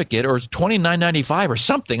 certificate or $29.95 or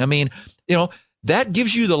something. That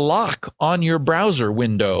gives you the lock on your browser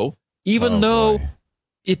window, even though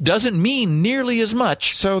it doesn't mean nearly as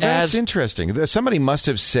much. So that's interesting. Somebody must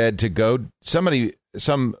have said to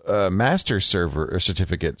some master server or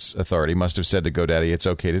certificates authority must have said to GoDaddy, it's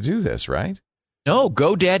okay to do this, right? No,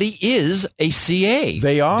 GoDaddy is a CA.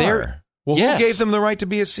 They are. Well, yes. Who gave them the right to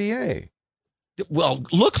be a CA? Well,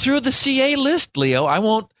 look through the CA list, Leo. I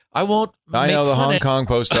won't. I know the Hong Kong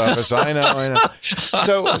post office. I know.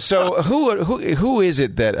 So who is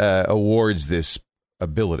it that awards this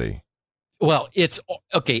ability? Well, it's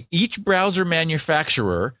okay. Each browser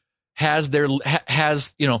manufacturer has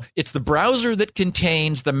it's the browser that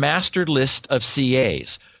contains the master list of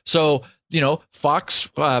CAs. So,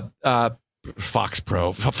 Firefox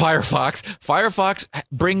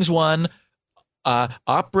brings one.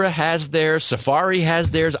 Opera has theirs, Safari has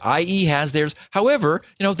theirs, IE has theirs. However,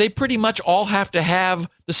 they pretty much all have to have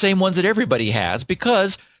the same ones that everybody has,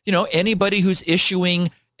 because, anybody who's issuing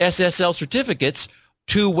SSL certificates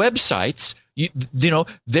to websites,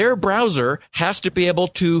 their browser has to be able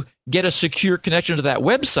to get a secure connection to that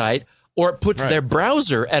website, or it puts their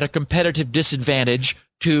browser at a competitive disadvantage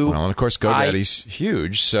to. Well, and of course, GoDaddy's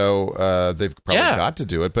huge, so they've probably got to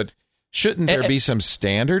do it. But shouldn't there be some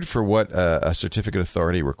standard for what a certificate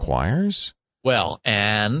authority requires? Well,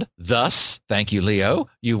 and thus, thank you, Leo,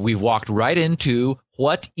 we've walked right into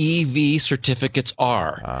what EV certificates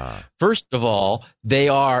are. First of all, they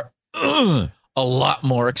are a lot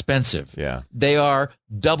more expensive. Yeah. They are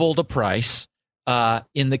double the price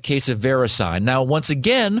in the case of VeriSign. Now, once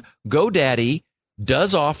again, GoDaddy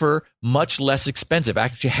does offer much less expensive,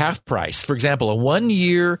 actually half price. For example, a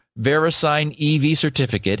 1-year VeriSign EV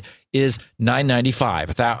certificate is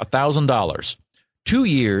 $995, $1,000. 2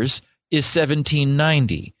 years is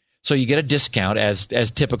 $1,790. So you get a discount as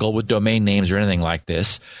typical with domain names or anything like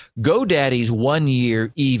this. GoDaddy's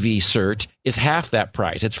 1-year EV cert is half that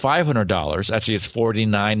price. It's $500. Actually, it's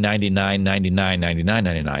 $49.99,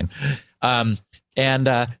 $99.99, $99. And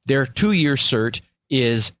their 2-year cert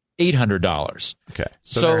is $800. Okay,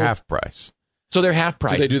 so they're half price. So they're half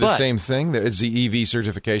price. Do they do the same thing? Is the EV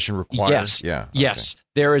certification required? Yes. Yeah. Okay. Yes.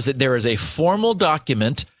 There is a formal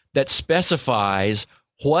document that specifies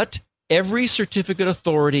what every certificate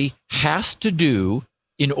authority has to do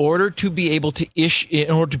in order to be able to issue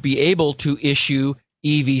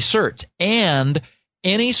EV certs. And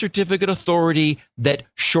any certificate authority that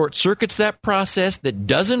short circuits that process, that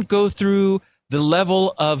doesn't go through the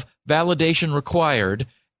level of validation required,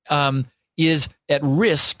 is at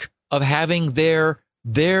risk of having their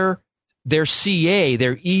CA,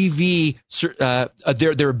 their EV,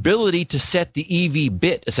 their ability to set the EV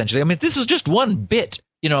bit, essentially. I mean, this is just one bit,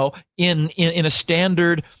 in a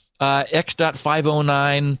standard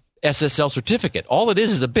X.509 SSL certificate. All it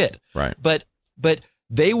is a bit. Right. But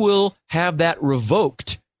they will have that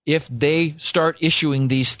revoked if they start issuing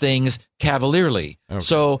these things cavalierly. Okay.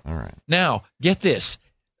 So all right. Now, get this.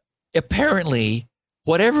 Apparently,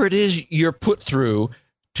 whatever it is you're put through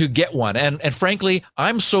to get one, and frankly,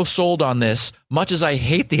 I'm so sold on this, much as I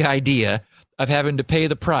hate the idea of having to pay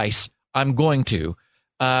the price, I'm going to.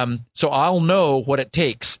 So I'll know what it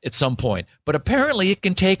takes at some point. But apparently it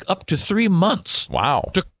can take up to 3 months.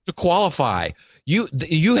 Wow. To qualify.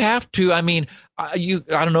 You have to, I mean, I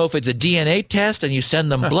don't know if it's a DNA test and you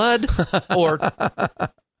send them blood or,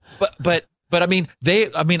 but I mean,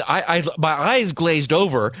 I my eyes glazed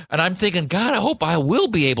over and I'm thinking, God, I hope I will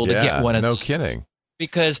be able to get one of these. No kidding.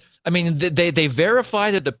 Because, I mean, they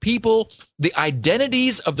verify that the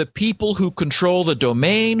identities of the people who control the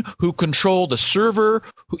domain, who control the server,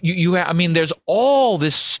 there's all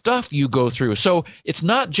this stuff you go through. So it's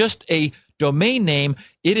not just a domain name.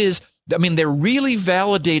 It is, they're really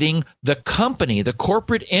validating the company, the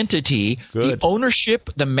corporate entity, Good. the ownership,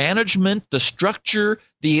 the management, the structure,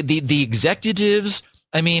 the executives.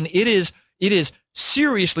 I mean, it is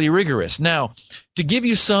seriously rigorous. Now, to give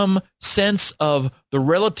you some sense of the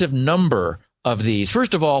relative number of these,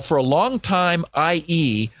 first of all, for a long time,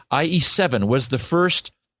 IE7 was the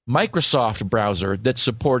first Microsoft browser that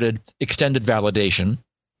supported extended validation.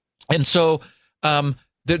 And so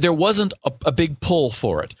there wasn't a big pull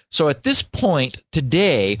for it. So at this point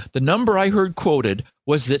today, the number I heard quoted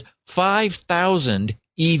was that 5,000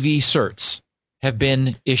 EV certs have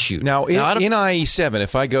been issued. Now in IE7,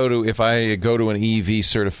 if I go to an EV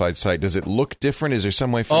certified site, does it look different? Is there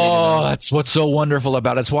some way for me to know? That's what's so wonderful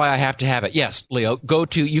about it. That's why I have to have it. Yes, Leo,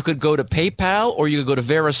 you could go to PayPal or you could go to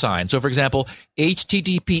VeriSign. So for example,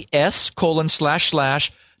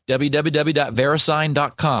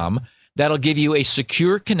 https://www.verisign.com. That'll give you a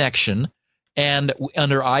secure connection, and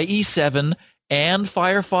under IE7 and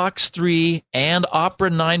Firefox 3 and Opera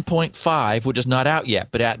 9.5, which is not out yet,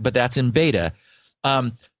 but that's in beta.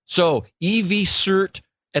 So EV cert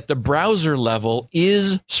at the browser level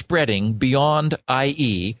is spreading beyond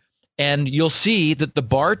IE, and you'll see that the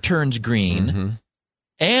bar turns green, Mm-hmm.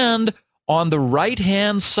 and on the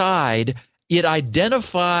right-hand side, it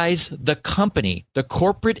identifies the company, the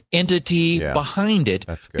corporate entity behind it,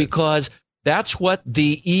 because that's what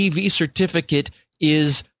the EV certificate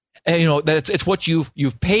is. It's what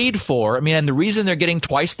you've paid for. I mean, and the reason they're getting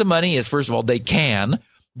twice the money is, first of all, they can,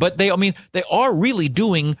 but they are really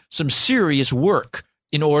doing some serious work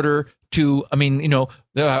in order to.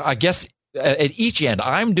 I guess at each end,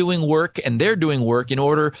 I'm doing work and they're doing work in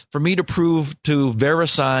order for me to prove to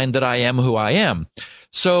VeriSign that I am who I am.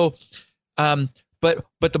 So. But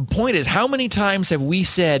the point is, how many times have we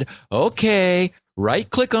said, okay,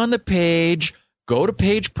 right-click on the page, go to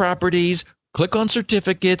page properties, click on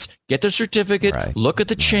certificates, get the certificate, look at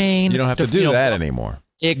the chain. You don't have to do that anymore.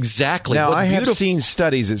 Exactly. Now, I have seen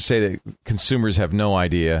studies that say that consumers have no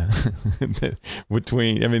idea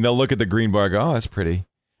they'll look at the green bar and go, oh, that's pretty.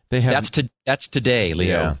 They have. That's today,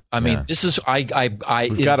 Leo. Yeah, this is we've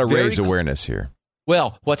got to raise awareness here.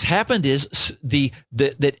 Well, what's happened is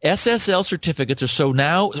that SSL certificates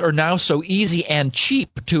are now so easy and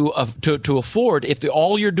cheap to afford. If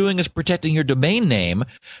all you're doing is protecting your domain name,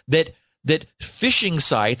 that phishing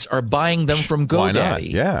sites are buying them from GoDaddy. Why not?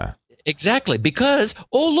 Yeah, exactly. Because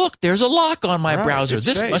look, there's a lock on my browser.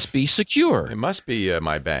 This safe. Must be secure. It must be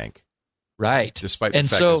my bank, right? Despite the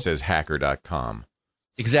fact that it says hacker.com.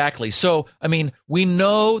 Exactly. So, we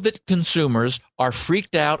know that consumers are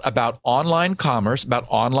freaked out about online commerce, about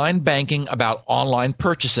online banking, about online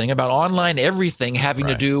purchasing, about online everything having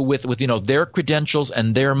to do with their credentials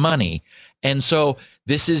and their money. And so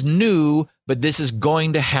this is new, but this is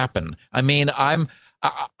going to happen. I've known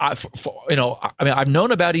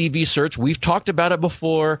about EV certs. We've talked about it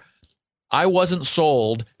before. I wasn't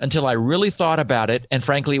sold until I really thought about it. And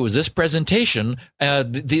frankly, it was this presentation.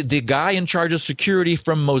 The guy in charge of security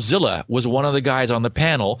from Mozilla was one of the guys on the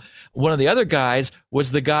panel. One of the other guys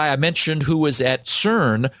was the guy I mentioned who was at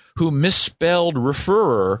CERN, who misspelled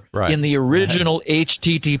referrer in the original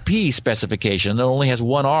HTTP specification. It only has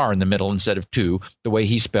one R in the middle instead of two, the way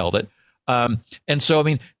he spelled it. And so, I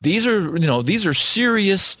mean, these are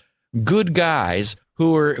serious, good guys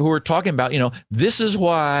who are talking about, this is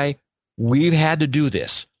why we've had to do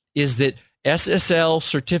this, is that SSL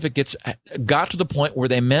certificates got to the point where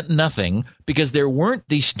they meant nothing because there weren't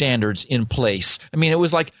these standards in place. I mean, it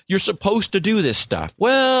was like, you're supposed to do this stuff.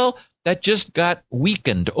 Well, that just got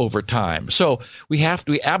weakened over time. So we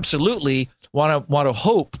absolutely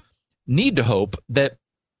need to hope that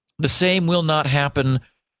the same will not happen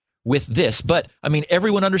with this. But I mean,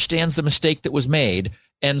 everyone understands the mistake that was made.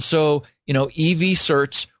 And so, EV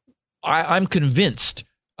certs, I'm convinced,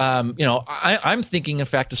 I'm thinking, in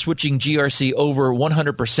fact, of switching GRC over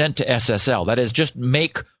 100% to SSL. That is, just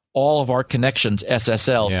make all of our connections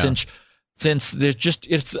SSL, since there's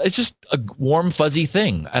it's just a warm, fuzzy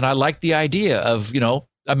thing. And I like the idea of,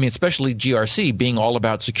 especially GRC being all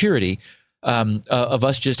about security, of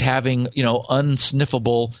us just having,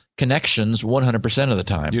 unsniffable connections 100% of the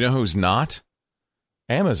time. You know who's not?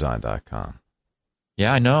 Amazon.com.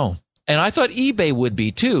 Yeah, I know. And I thought eBay would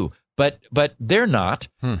be too. But they're not,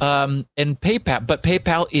 and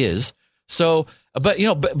PayPal is. So,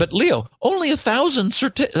 but Leo, only 1,000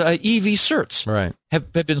 EV certs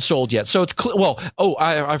have been sold yet. So it's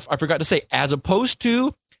I forgot to say, as opposed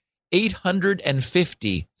to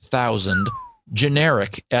 850,000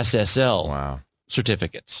 generic SSL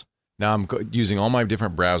certificates. Now I'm using all my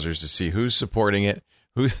different browsers to see who's supporting it,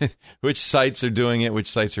 which sites are doing it, which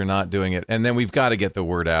sites are not doing it, and then we've got to get the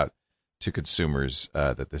word out to consumers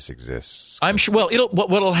that this exists. I'm sure. Well,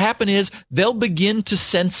 what'll happen is they'll begin to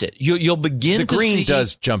sense it. You'll begin to see. The green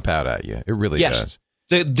does jump out at you. It really does.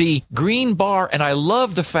 The green bar, and I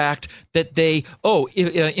love the fact that they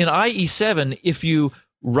in IE7, if you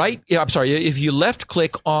left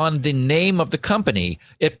click on the name of the company,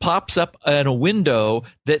 it pops up in a window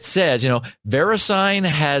that says, VeriSign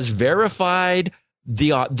has verified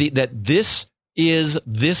that this is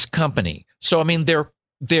this company. So I mean, they're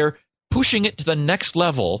pushing it to the next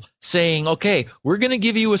level, saying, okay, we're going to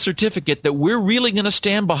give you a certificate that we're really going to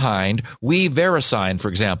stand behind. We VeriSign, for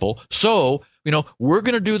example. So, we're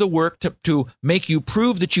going to do the work to make you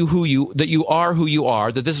prove that you are who you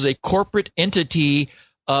are, that this is a corporate entity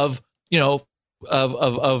of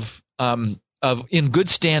in good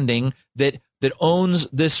standing that owns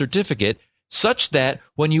this certificate, such that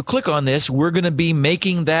when you click on this, we're going to be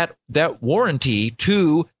making that warranty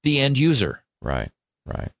to the end user. Right.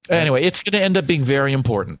 Anyway, it's going to end up being very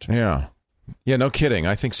important. Yeah, no kidding.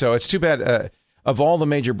 I think so. It's too bad. Of all the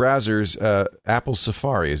major browsers, Apple's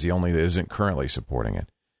Safari is the only that isn't currently supporting it.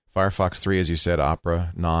 Firefox 3, as you said,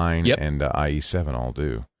 Opera 9, and IE7 all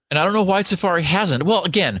do. And I don't know why Safari hasn't. Well,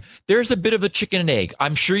 again, there's a bit of a chicken and egg.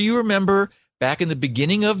 I'm sure you remember back in the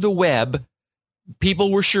beginning of the web,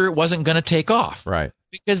 people were sure it wasn't going to take off. Right.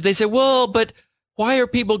 Because they said, well, but why are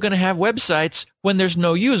people going to have websites when there's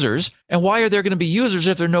no users? And why are there going to be users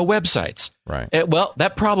if there are no websites? Right. Well,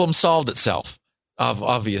 that problem solved itself,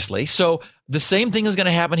 obviously. So the same thing is going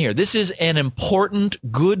to happen here. This is an important,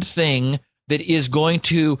 good thing that is going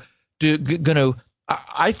to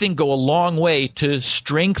I think, go a long way to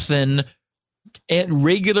strengthen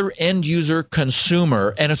regular end user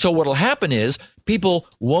consumer. And so what will happen is people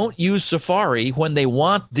won't use Safari when they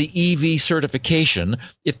want the EV certification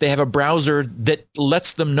if they have a browser that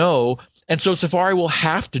lets them know. And so Safari will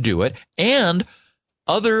have to do it. And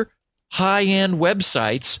other high-end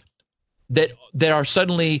websites that are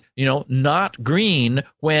suddenly, not green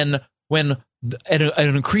when an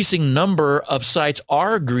increasing number of sites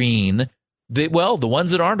are green. The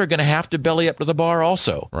ones that aren't are going to have to belly up to the bar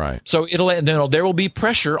also. Right. So there will be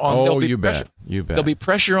pressure on. Oh, you bet. There'll be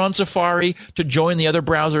pressure on Safari to join the other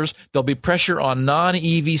browsers. There'll be pressure on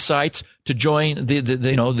non-EV sites to join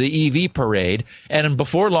the EV parade. And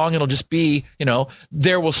before long, it'll just be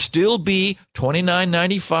there will still be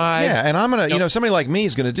 $29.95. Yeah, and I'm gonna somebody like me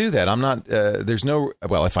is going to do that. I'm not. There's no.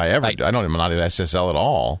 Well, if I ever, I don't. I'm not at SSL at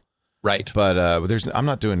all. Right. But I'm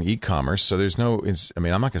not doing e-commerce, so there's no. I'm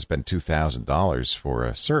not going to spend $2,000 for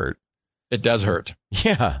a cert. It does hurt.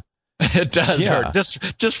 Yeah. It does hurt.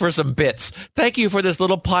 Just for some bits. Thank you for this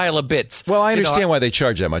little pile of bits. Well, I understand why they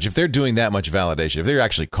charge that much. If they're doing that much validation, if they're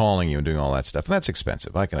actually calling you and doing all that stuff, that's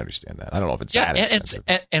expensive. I can understand that. I don't know if it's that expensive.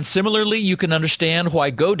 And similarly, you can understand why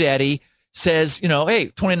GoDaddy says, hey,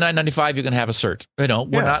 $29.95, you can have a cert.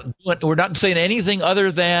 We're not saying anything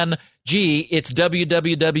other than gee, it's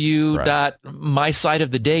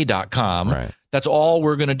www.mysiteoftheday.com. Right. That's all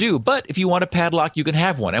we're going to do. But if you want a padlock, you can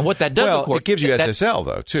have one. And what that does, of course, it gives you SSL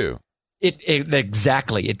though too.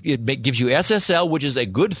 Exactly. It gives you SSL, which is a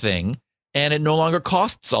good thing, and it no longer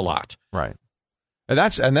costs a lot. Right. And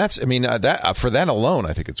that's I mean that for that alone,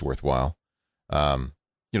 I think it's worthwhile.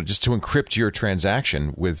 Just to encrypt your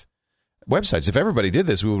transaction with websites. If everybody did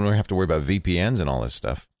this, we wouldn't have to worry about VPNs and all this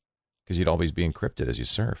stuff because you'd always be encrypted as you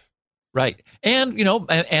surf. Right. And,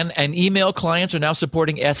 and email clients are now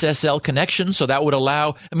supporting SSL connections. So that would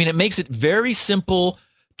allow, it makes it very simple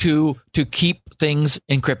to keep things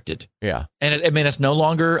encrypted. Yeah. And it's no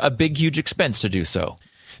longer a big, huge expense to do so.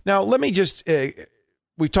 Now, let me just,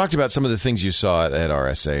 we talked about some of the things you saw at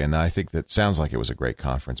RSA, and I think that sounds like it was a great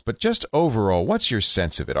conference. But just overall, what's your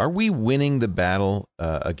sense of it? Are we winning the battle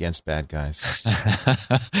against bad guys?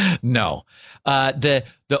 No. The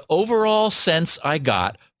overall sense I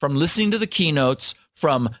got from listening to the keynotes,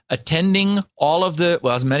 from attending all of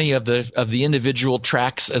as many of the individual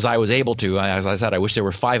tracks as I was able to, as I said, I wish there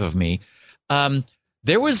were 5 of me.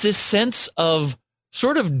 There was this sense of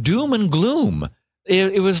sort of doom and gloom.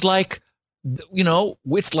 It was like,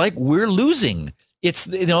 it's like we're losing. It's,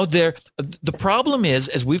 the problem is,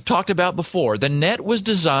 as we've talked about before, the net was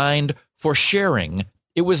designed for sharing.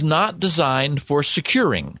 It was not designed for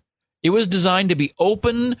securing. It was designed to be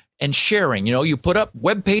open and sharing. You put up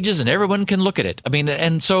web pages and everyone can look at it.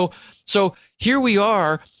 And so here we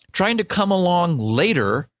are trying to come along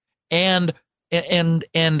later and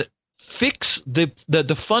fix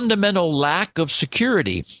the fundamental lack of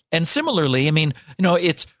security. And similarly,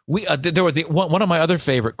 there was one of my other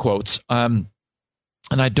favorite quotes, and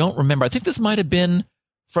I don't remember. I think this might have been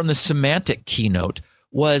from the Semantic keynote,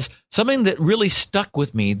 was something that really stuck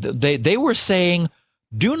with me. They were saying,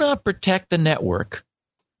 do not protect the network,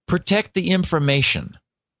 protect the information.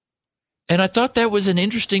 And I thought that was an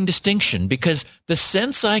interesting distinction, because the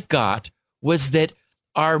sense I got was that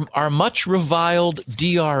our much reviled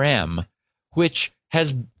DRM, which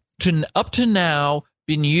has up to now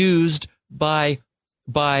been used by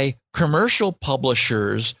commercial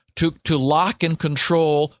publishers to lock and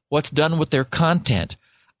control what's done with their content.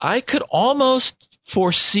 I could almost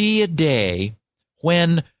foresee a day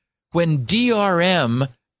when DRM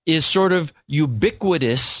is sort of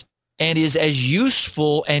ubiquitous and is as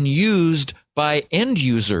useful and used by end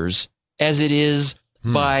users as it is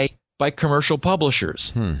by commercial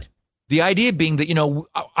publishers. The idea being that,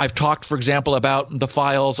 I've talked, for example, about the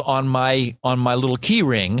files on my little key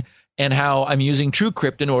ring and how I'm using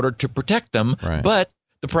TrueCrypt in order to protect them. Right. But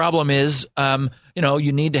the problem is,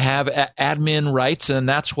 you need to have admin rights, and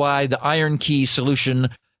that's why the Iron Key solution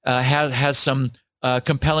has some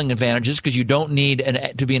compelling advantages, because you don't need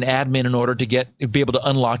to be an admin in order to be able to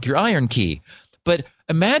unlock your Iron Key. But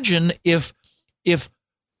imagine if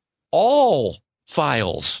all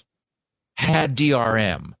files had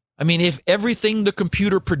DRM. If everything the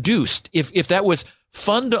computer produced, if that was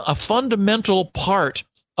a fundamental part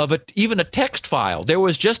of even a text file,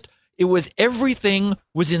 everything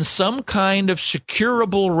was in some kind of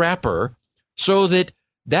securable wrapper, so that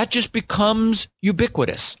just becomes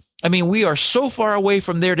ubiquitous. We are so far away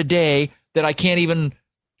from there today that I can't even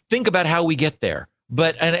think about how we get there.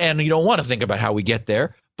 But and you don't want to think about how we get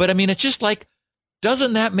there. But it's just like,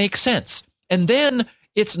 doesn't that make sense? And then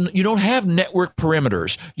you don't have network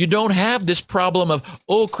perimeters. You don't have this problem of,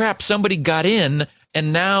 oh crap, somebody got in,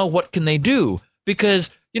 and now what can they do? Because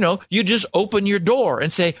you just open your door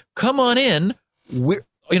and say, come on in.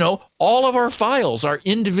 All of our files are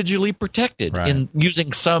individually protected, right, in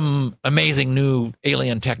using some amazing new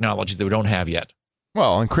alien technology that we don't have yet.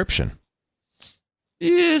 Well, encryption. But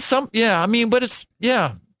it's something.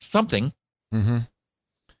 Mm-hmm.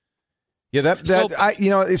 Yeah,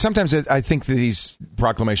 sometimes I think that these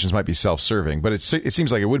proclamations might be self-serving, but it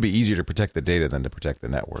seems like it would be easier to protect the data than to protect the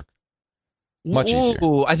network. Much easier.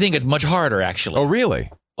 I think it's much harder, actually. Oh, really?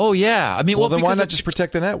 Oh, yeah. Well, then why not just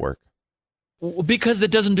protect the network? Because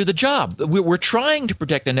that doesn't do the job. We're trying to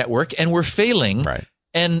protect the network, and we're failing. Right.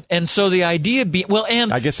 And so the idea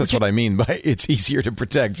and I guess that's what I mean by it's easier to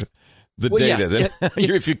protect the data. Yes,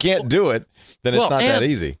 if you can't do it, then it's not that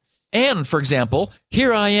easy. And, for example,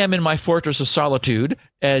 here I am in my fortress of solitude,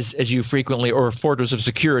 as you frequently, or fortress of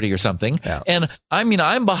security or something. Yeah. And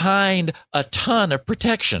I'm behind a ton of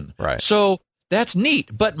protection. Right. So that's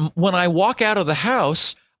neat. But when I walk out of the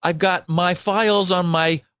house, I've got my files on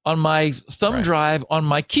my thumb drive on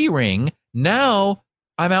my key ring. Now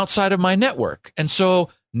I'm outside of my network. And so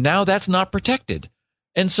now that's not protected.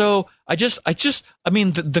 And so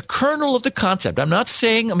the kernel of the concept, I'm not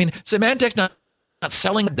saying, Symantec's not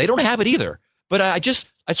selling, they don't have it either. But I just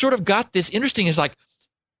I sort of got this interesting. It's like,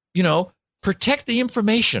 protect the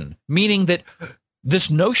information, meaning that this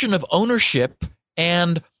notion of ownership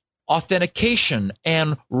and authentication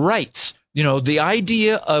and rights, the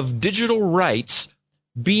idea of digital rights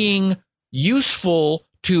being useful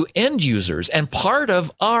to end users and part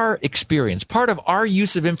of our experience, part of our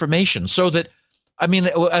use of information, so that,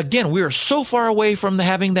 again, we are so far away from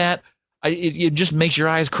having that, it just makes your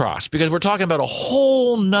eyes cross, because we're talking about a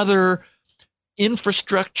whole nother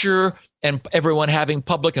infrastructure and everyone having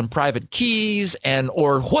public and private keys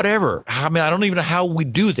or whatever. I don't even know how we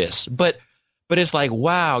do this, but it's like,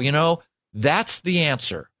 wow, that's the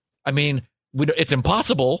answer. It's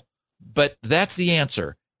impossible, but that's the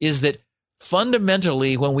answer, is that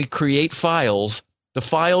fundamentally, when we create files, the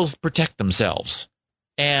files protect themselves,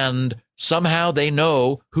 and somehow they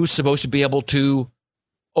know who's supposed to be able to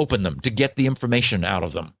open them, to get the information out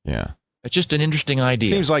of them. Yeah. It's just an interesting idea.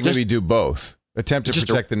 Seems like maybe do both. Attempt to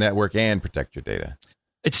protect the network and protect your data.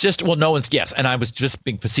 It's just, yes. And I was just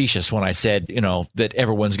being facetious when I said, that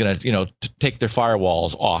everyone's going to, take their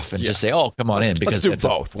firewalls off and just say, oh, come on in. Because let's do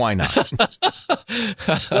both. Why not?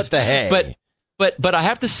 What the heck? But I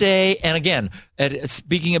have to say, and again,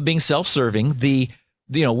 speaking of being self-serving,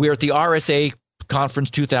 we're at the RSA Conference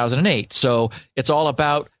 2008. So it's all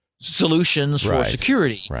about solutions for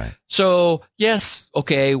security. Right. So yes,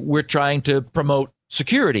 okay, we're trying to promote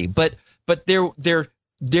security, but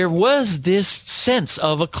there was this sense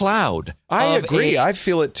of a cloud. I agree. I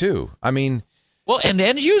feel it too. And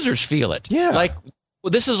end users feel it. Yeah. Like,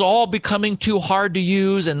 this is all becoming too hard to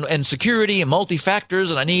use, and security and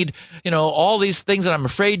multi-factors, and I need, all these things that I'm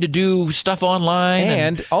afraid to do stuff online.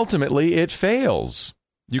 And ultimately it fails.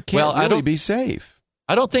 You can't really be safe.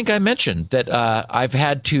 I don't think I mentioned that I've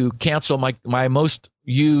had to cancel my most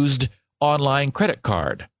used online credit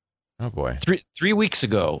card. Oh boy! 3 weeks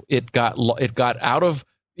ago, it got out of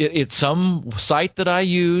it. It's some site that I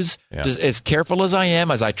use. Yeah. As careful as I am,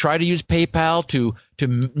 as I try to use PayPal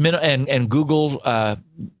and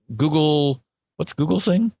Google. What's Google's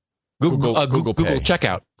thing? Google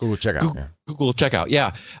Checkout. Google Checkout. Google Checkout.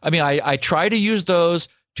 Yeah. I try to use those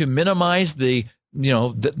to minimize the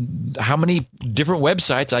how many different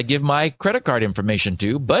websites I give my credit card information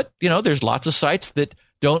to. But, there's lots of sites that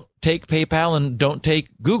don't take PayPal and don't take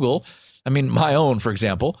Google. My own, for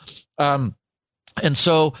example. And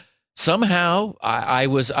so somehow I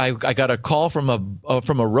got a call from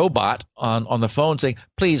a robot on the phone saying,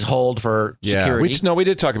 please hold for security. We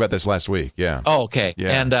did talk about this last week. Yeah. Oh, okay.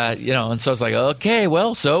 Yeah. And, and so it's like, okay,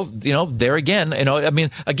 well, so, there again,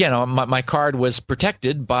 my card was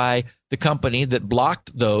protected by the company that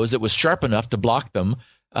blocked those. It was sharp enough to block them.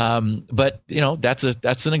 But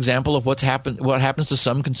that's an example of what happens to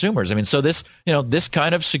some consumers. So this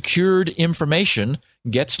kind of secured information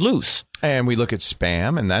gets loose. And we look at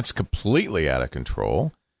spam, and that's completely out of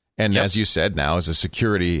control. And as you said, now is a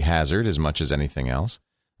security hazard as much as anything else.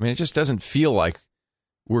 It just doesn't feel like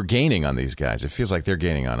we're gaining on these guys. It feels like they're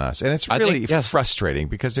gaining on us. And it's really frustrating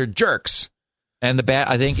because they're jerks. And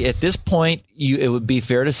I think at this point, it would be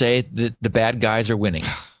fair to say that the bad guys are winning.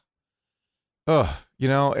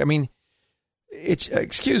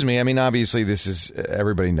 Excuse me. Obviously this is,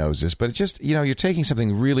 everybody knows this, but it's just, you're taking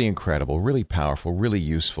something really incredible, really powerful, really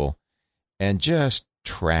useful, and just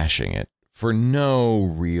trashing it for no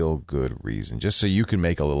real good reason, just so you can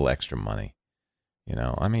make a little extra money.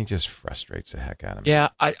 It just frustrates the heck out of me. Yeah.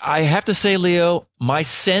 I have to say, Leo, my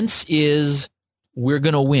sense is we're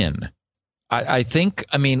going to win. I think,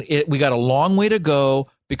 we got a long way to go,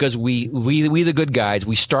 because we the good guys,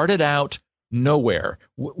 we started out nowhere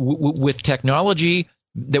with technology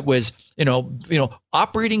that was,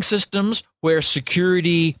 operating systems where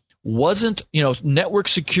security wasn't, network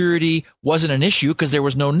security wasn't an issue because there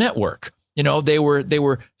was no network. They were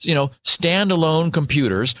standalone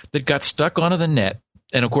computers that got stuck onto the net.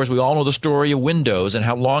 And of course, we all know the story of Windows and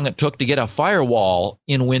how long it took to get a firewall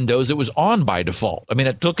in Windows that was on by default.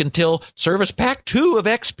 It took until Service Pack 2 of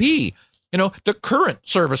XP, the current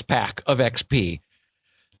Service Pack of XP.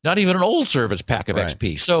 Not even an old Service Pack of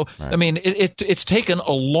XP. So, it's taken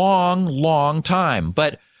a long, long time.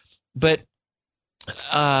 But there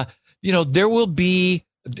will be,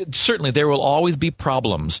 certainly there will always be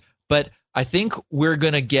problems. But I think we're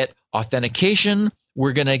going to get authentication.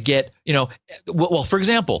 We're going to get, for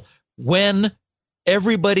example, when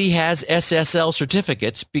everybody has SSL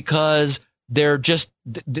certificates because they're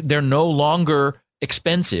no longer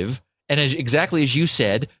expensive, and exactly as you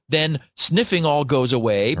said, then sniffing all goes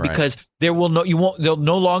away because they'll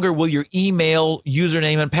no longer will your email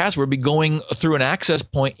username and password be going through an access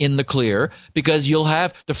point in the clear, because you'll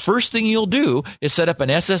have the first thing you'll do is set up an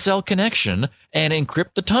SSL connection and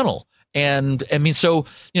encrypt the tunnel. And I mean, so,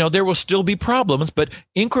 there will still be problems, but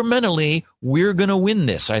incrementally, we're going to win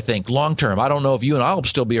this, I think, long term. I don't know if you and I'll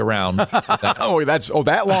still be around.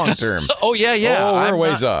 That long term. Oh, yeah. Oh, we're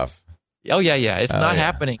ways off. Oh, yeah. It's not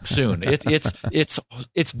happening soon.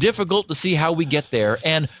 It's difficult to see how we get there.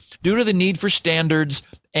 And due to the need for standards,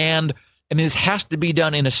 and I mean, this has to be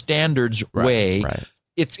done in a standards way. Right.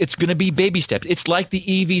 It's going to be baby steps. It's like the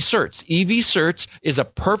EV certs. EV certs is a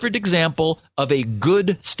perfect example of a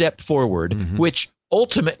good step forward, which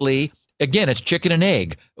ultimately, again, it's chicken and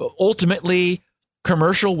egg. Ultimately,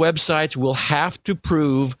 commercial websites will have to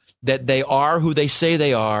prove that they are who they say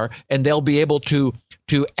they are, and they'll be able to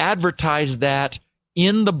advertise that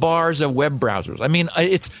in the bars of web browsers. I mean,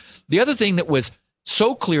 it's the other thing that was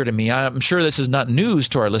so clear to me. I'm sure this is not news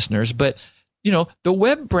to our listeners, but the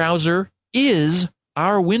web browser is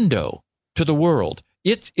our window to the world.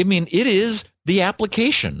 It is the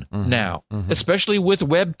application now, especially with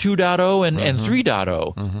Web 2.0 and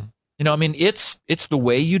 3.0. It's the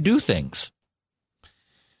way you do things.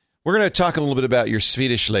 We're going to talk a little bit about your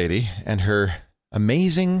Swedish lady and her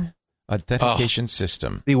amazing authentication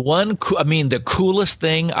system. The coolest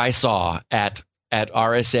thing I saw at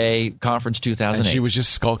RSA Conference 2008. And she was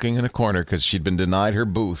just skulking in a corner because she'd been denied her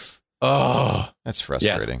booth. Oh, that's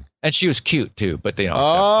frustrating. Yes. And she was cute too, but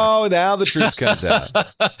now the truth comes out.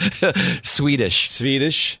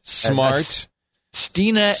 Swedish, smart.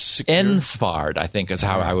 Stina Ensvard, I think is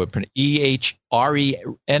how I would pronounce EHREN.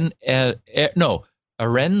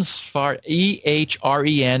 Rensvard,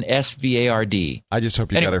 EHRENSVARD. I just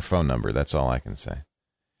hope you got her phone number. That's all I can say.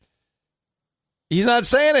 He's not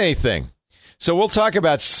saying anything. So we'll talk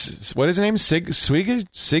about what is his name?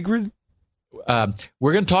 Sigrid.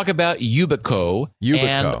 We're going to talk about Yubico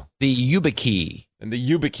and the YubiKey. And the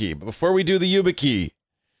YubiKey. But before we do the YubiKey,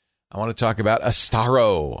 I want to talk about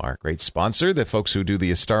Astaro, our great sponsor, the folks who do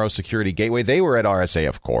the Astaro Security Gateway. They were at RSA,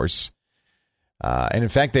 of course. And in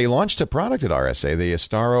fact, they launched a product at RSA, the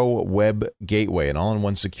Astaro Web Gateway, an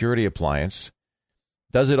all-in-one security appliance.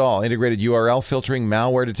 Does it all. Integrated URL filtering,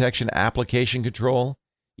 malware detection, application control,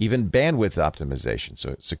 even bandwidth optimization.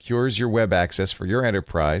 So it secures your web access for your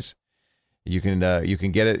enterprise. You can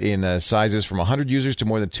get it in sizes from 100 users to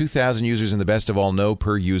more than 2,000 users, and the best of all, no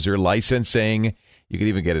per user licensing. You can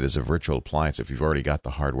even get it as a virtual appliance if you've already got the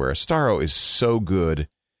hardware. Astaro is so good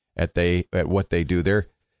at what they do. Their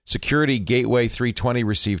Security Gateway 320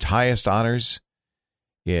 received highest honors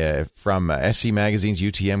from SC Magazine's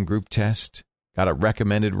UTM group test. Got a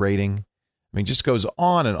recommended rating. I mean, just goes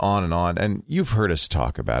on and on and on. And you've heard us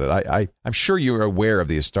talk about it. I'm sure you're aware of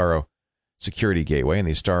the Astaro Security Gateway and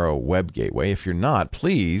the Astaro Web Gateway. If you're not,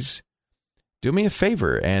 please do me a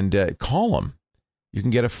favor and call them. You can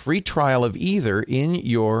get a free trial of either in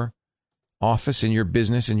your office, in your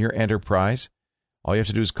business, in your enterprise. All you have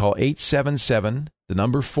to do is call 877, the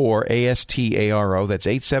number 4, ASTARO. That's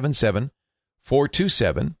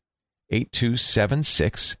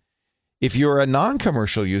 877-427-8276. If you're a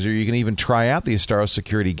non-commercial user, you can even try out the Astaro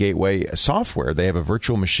Security Gateway software. They have a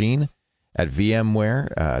virtual machine at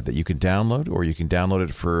VMware that you can download, or you can download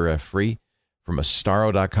it for free from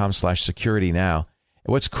astaro.com/security now.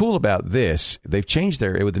 And what's cool about this, they've changed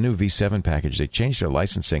with the new V7 package, they changed their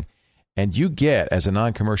licensing, and you get, as a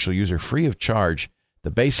non-commercial user, free of charge,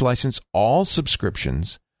 the base license, all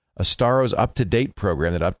subscriptions, Astaro's up-to-date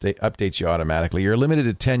program that updates you automatically. You're limited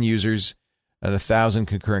to 10 users and 1,000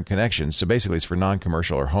 concurrent connections. So basically it's for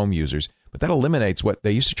non-commercial or home users, but that eliminates what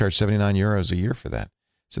they used to charge €79 a year for that.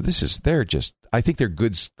 So I think they're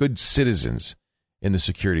good citizens in the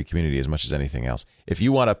security community as much as anything else. If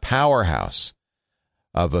you want a powerhouse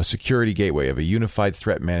of a security gateway, of a unified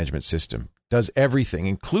threat management system, does everything,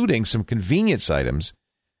 including some convenience items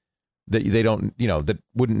that they don't, that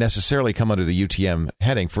wouldn't necessarily come under the UTM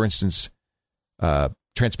heading. For instance,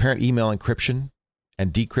 transparent email encryption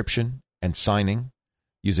and decryption and signing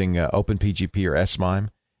using OpenPGP or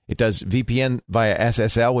SMIME. It does VPN via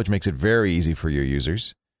SSL, which makes it very easy for your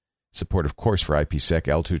users. Support, of course, for IPsec,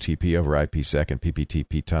 L2TP over IPsec, and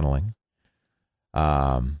PPTP tunneling.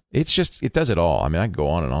 It does it all. I mean, I can go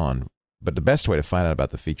on and on, but the best way to find out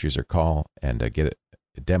about the features or call and get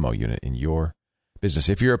a demo unit in your business.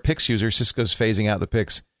 If you're a Pix user, Cisco's phasing out the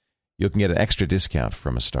Pix. You can get an extra discount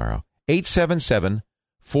from Astaro.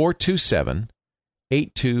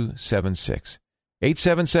 877-427-8276.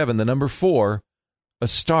 877, the number 4,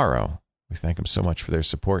 Astaro. We thank them so much for their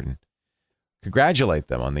support. And congratulate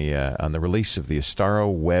them on the release of the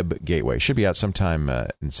Astaro Web Gateway. Should be out sometime in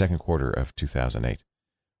the second quarter of 2008.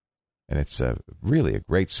 And it's really a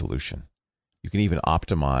great solution. You can even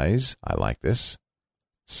optimize, I like this,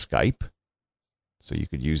 Skype. So you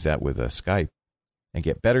could use that with Skype and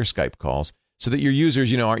get better Skype calls so that your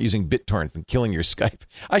users, aren't using BitTorrent and killing your Skype.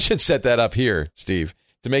 I should set that up here, Steve,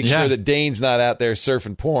 to make sure that Dane's not out there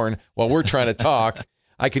surfing porn while we're trying to talk.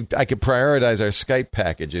 I could prioritize our Skype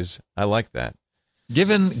packages. I like that.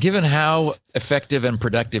 Given how effective and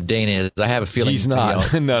productive Dane is, I have a feeling he's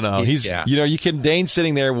not. No. He's Dane's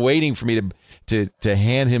sitting there waiting for me to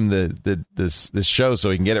hand him this show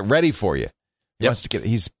so he can get it ready for you. He wants to get.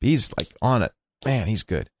 He's like on it. Man, he's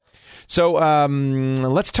good. So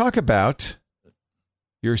let's talk about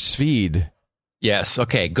your Sfeed. Yes.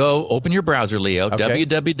 Okay. Go open your browser, Leo. Okay.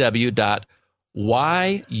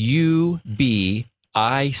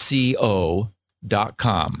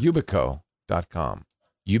 www.yubico.com. Yubico.com.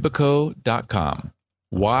 Yubico.com.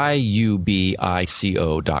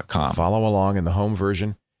 yubico.com. Follow along in the home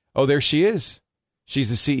version. Oh, there she is. She's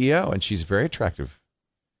the CEO, and she's very attractive.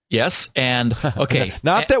 Yes, and okay.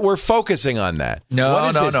 Not that we're focusing on that. No, what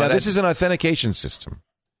is no, this? no. Now, this is an authentication system.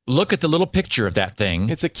 Look at the little picture of that thing.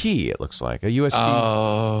 It's a key, it looks like. A USB.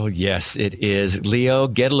 Oh, yes, it is. Leo,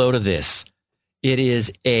 get a load of this.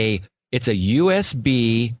 It's a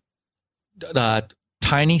USB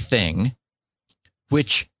tiny thing,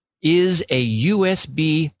 which is a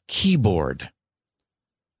USB keyboard.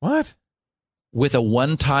 What? With a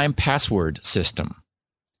one-time password system.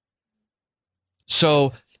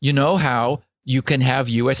 So, you know how you can have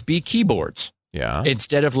USB keyboards. Yeah.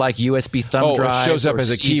 Instead of like USB thumb drives. It shows up or as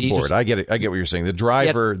a CDs. keyboard. I get it. I get what you're saying. The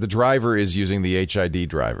driver is using the HID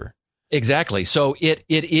driver. Exactly. So it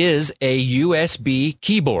is a USB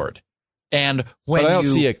keyboard. And when but I don't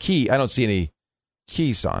see a key. I don't see any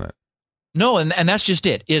keys on it. No, and that's just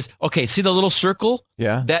it. See the little circle?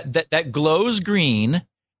 Yeah. That glows green,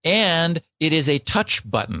 and it is a touch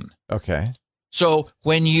button. Okay. So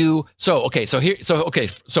so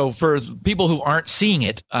for people who aren't seeing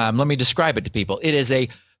it, let me describe it to people. It is a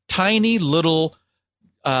tiny little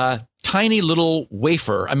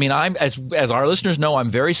wafer. I mean, I'm as our listeners know, I'm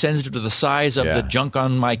very sensitive to the size of the junk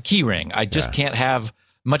on my key ring. I just can't have,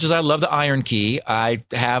 much as I love the Iron Key, I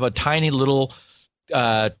have a tiny little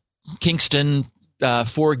Kingston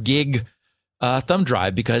 4 gig thumb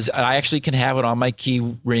drive because I actually can have it on my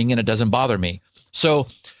key ring and it doesn't bother me. So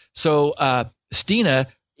Stina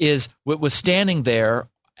was standing there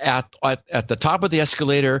at the top of the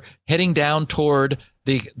escalator, heading down toward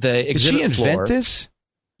the exhibit floor. Did she invent this?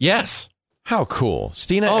 Yes. How cool.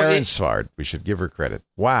 Stina Arensvard. We should give her credit.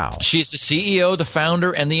 Wow. She's the CEO, the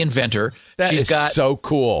founder, and the inventor. She's got so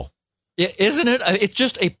cool. Isn't it? It's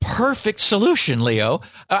just a perfect solution, Leo.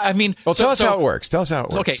 I mean, well, tell us how it works. Tell us how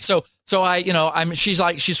it works. Okay, so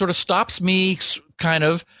she sort of stops me kind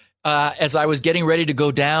of as I was getting ready to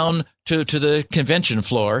go down to the convention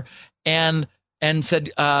floor, and said,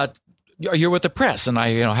 "You're with the press," and I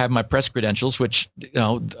have my press credentials, which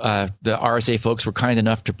the RSA folks were kind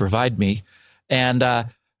enough to provide me, and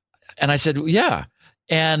I said, "Yeah,"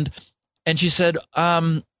 and she said,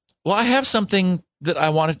 "Well, I have something that I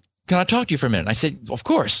want to. Can I talk to you for a minute?" I said, "Of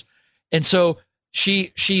course." And so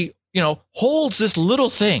she holds this little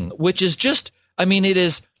thing, which is just, I mean,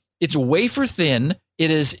 it's wafer thin.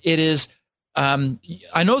 It is. I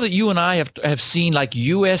know that you and I have seen like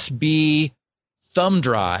USB thumb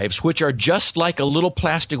drives, which are just like a little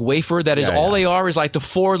plastic wafer. That is all they are, is like the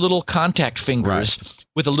 4 little contact fingers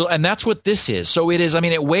with a little, and that's what this is. So it is. I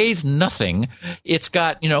mean, it weighs nothing. It's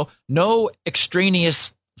got no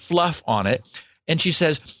extraneous fluff on it. And she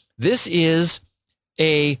says, this is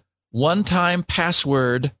a one-time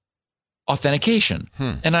password authentication.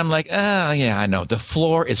 And I'm like, yeah, I know. The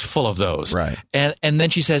floor is full of those. Right. And then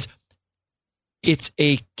she says, it's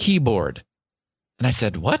a keyboard. And I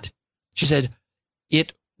said, what? She said,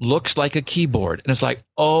 it looks like a keyboard. And it's like,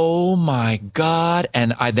 oh my God.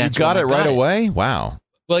 And that's you got it right away? Wow.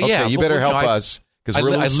 Well, yeah. You better help us because we're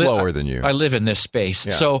a little slower than you. I live in this space.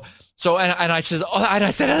 Yeah. So and I said,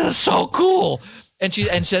 that is so cool. And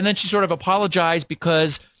then she sort of apologized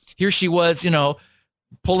because here she was,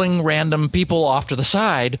 pulling random people off to the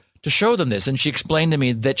side to show them this. And she explained to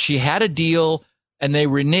me that she had a deal and they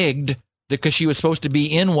reneged because she was supposed to be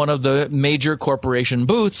in one of the major corporation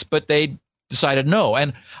booths, but they decided no.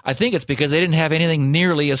 And I think it's because they didn't have anything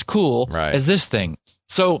nearly as cool as this thing.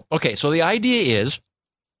 So, okay, so the idea is,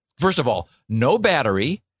 first of all, no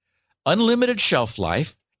battery, unlimited shelf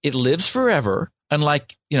life. It lives forever.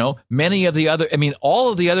 Unlike, many of the other,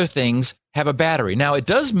 all of the other things have a battery. Now, it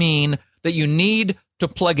does mean that you need to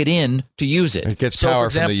plug it in to use it. It gets So, for power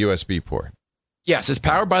example, from the USB port. Yes, it's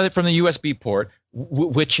powered from the USB port,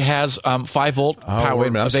 which has 5-volt power. Oh, wait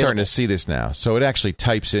a minute. I'm starting available. to see this now. So it actually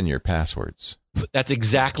types in your passwords. That's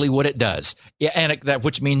exactly what it does. Yeah, and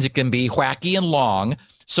which means it can be wacky and long.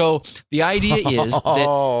 So the idea is that,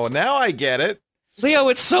 Oh, now I get it. Leo,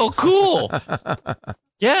 it's so cool.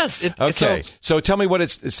 Yes. Okay. So tell me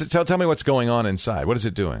tell me what's going on inside. What is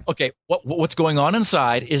it doing? Okay. What's going on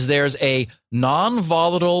inside is there's a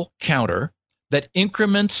non-volatile counter that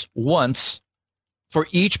increments once for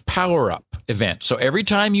each power-up event. So every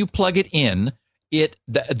time you plug it in,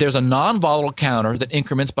 there's a non-volatile counter that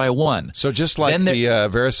increments by 1. So just like the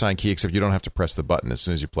VeriSign key, except you don't have to press the button. As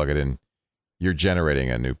soon as you plug it in, you're generating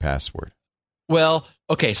a new password. Well,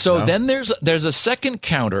 okay. So No? then there's a second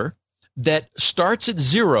counter that starts at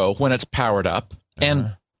 0 when it's powered up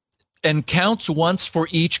and counts once for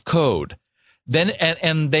each code. Then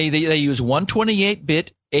and they use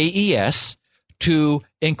 128-bit AES to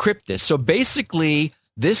encrypt this. So basically,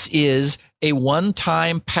 this is a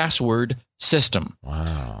one-time password system.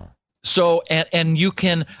 Wow. So and you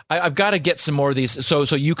can I've got to get some more of these so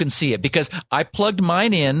you can see it, because I plugged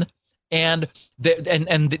mine in and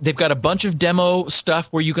they've got a bunch of demo stuff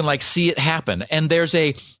where you can like see it happen. And there's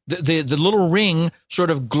the little ring sort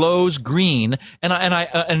of glows green, and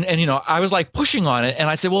I was like pushing on it, and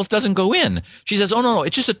I said, well, it doesn't go in. She says, oh no,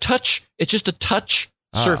 it's just a touch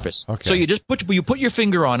surface. Okay. So you just put your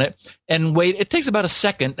finger on it and wait. It takes about a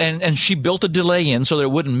second, and she built a delay in so that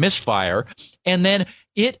it wouldn't misfire, and then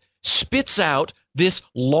it spits out this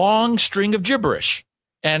long string of gibberish.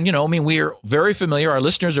 And we're very familiar. Our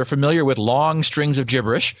listeners are familiar with long strings of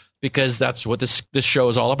gibberish because that's what this show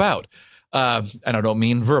is all about. And I don't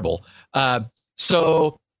mean verbal. And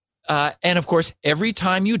of course, every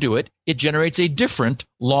time you do it, it generates a different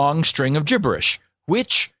long string of gibberish,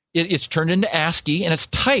 which it's turned into ASCII, and it's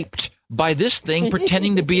typed by this thing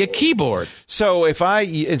pretending to be a keyboard. So if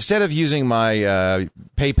instead of using my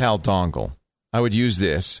PayPal dongle, I would use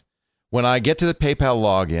this. When I get to the PayPal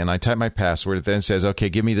login, I type my password. It then says, okay,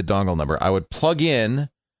 give me the dongle number. I would plug in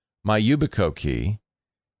my Yubico key.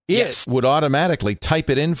 It would automatically type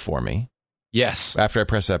it in for me. Yes. After I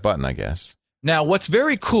press that button, I guess. Now, what's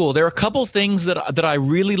very cool, there are a couple things that I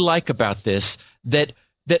really like about this that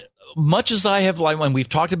much as I have, like when we've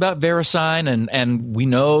talked about VeriSign and we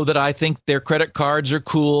know that I think their credit cards are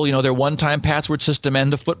cool, their one-time password system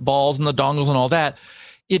and the footballs and the dongles and all that,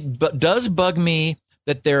 it does bug me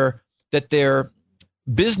that their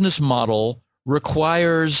business model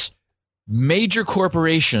requires major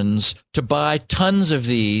corporations to buy tons of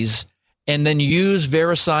these and then use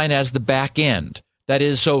VeriSign as the back end. That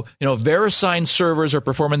is, so VeriSign servers are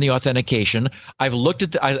performing the authentication. I've looked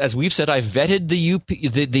at, as we've said, I've vetted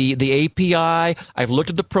the API. I've looked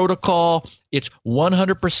at the protocol. It's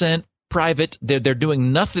 100% private. They're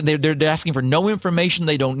doing nothing. They're asking for no information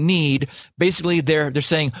they don't need. Basically, they're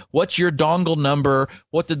saying, "What's your dongle number?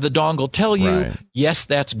 What did the dongle tell you?" Right. Yes,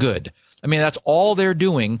 that's good. I mean, that's all they're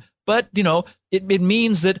doing. But it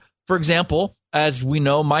means that, for example, as we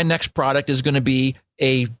know, my next product is going to be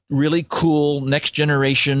a really cool next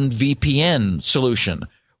generation VPN solution.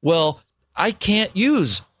 Well, I can't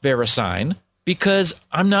use VeriSign because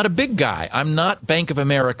I'm not a big guy. I'm not Bank of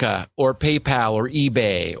America or PayPal or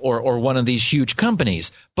eBay or one of these huge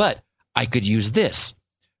companies. But I could use this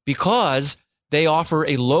because they offer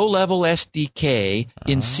a low-level SDK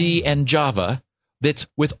in C and Java that's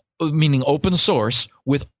meaning open source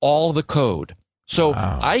with all the code. So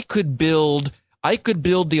I could build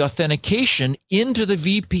the authentication into the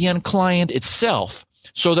VPN client itself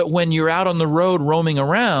so that when you're out on the road roaming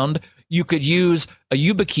around, you could use a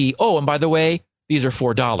YubiKey. Oh, and by the way, these are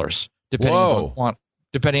 $4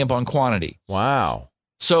 depending upon quantity. Wow.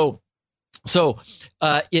 So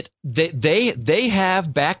they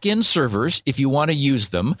have back-end servers if you want to use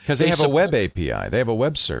them. Because they have a web API. They have a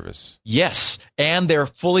web service. Yes, and they're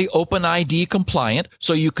fully OpenID compliant,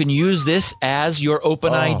 so you can use this as your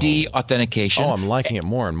OpenID authentication. Oh, I'm liking it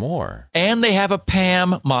more and more. And they have a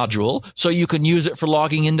PAM module, so you can use it for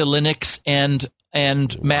logging into Linux and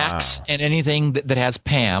Macs and anything that has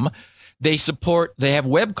PAM. They have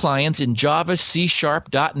web clients in Java, C#,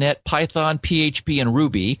 .NET, Python, PHP, and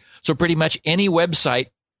Ruby. So pretty much any website,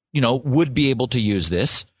 would be able to use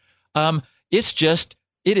this.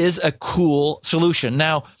 It is a cool solution.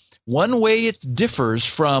 Now, one way it differs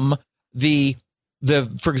from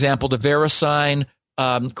for example, the VeriSign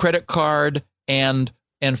credit card and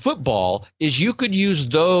football is you could use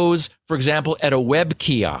those, for example, at a web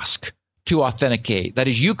kiosk to authenticate. That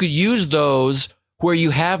is, you could use those where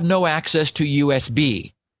you have no access to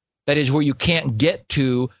USB. That is, where you can't get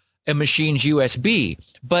to a machine's USB.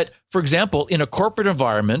 But for example, in a corporate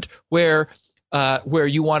environment where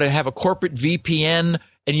you want to have a corporate VPN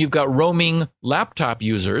and you've got roaming laptop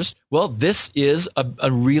users, well, this is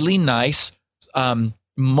a really nice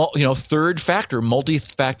multi-factor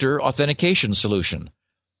authentication solution.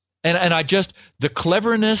 And the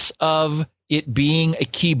cleverness of it being a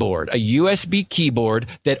keyboard, a USB keyboard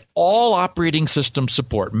that all operating systems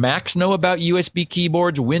support. Macs know about USB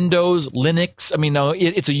keyboards, Windows, Linux. I mean, no,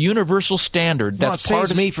 it's a universal standard. That's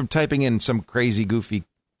part of me from typing in some crazy, goofy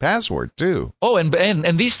password too. Oh,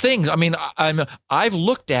 and these things. I mean, I've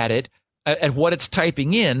looked at it at what it's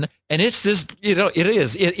typing in, and it's just it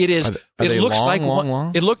is. Are they looks long, like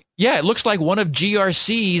long? It looks like one of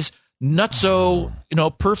GRC's nutso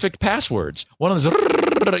perfect passwords. One of those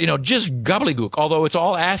just gobbledygook. Although it's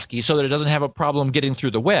all ASCII, so that it doesn't have a problem getting through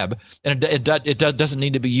the web, and it doesn't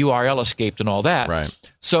need to be URL escaped and all that. Right.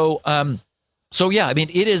 So yeah, I mean,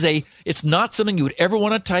 it's not something you would ever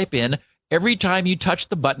want to type in. Every time you touch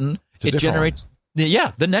the button, it generates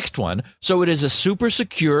the next one. So it is a super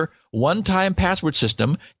secure one-time password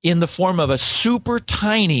system in the form of a super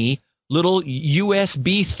tiny little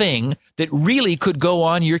USB thing that really could go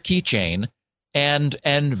on your keychain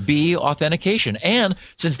and be authentication. And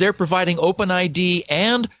since they're providing OpenID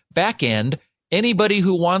and backend, anybody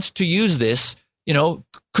who wants to use this,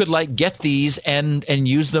 could get these and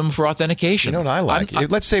use them for authentication. You know what I like?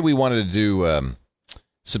 Let's say we wanted to do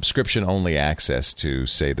subscription-only access to,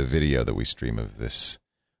 say, the video that we stream of this.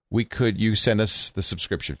 You send us the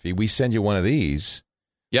subscription fee. We send you one of these.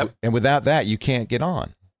 Yep. And without that, you can't get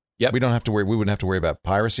on. Yep. We wouldn't have to worry about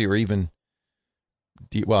piracy or even,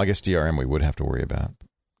 I guess DRM we would have to worry about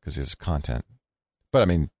because it's content. But I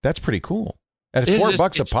mean, that's pretty cool. At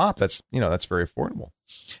 $4 a pop, that's very affordable.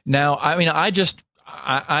 Now, I mean, I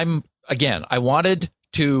wanted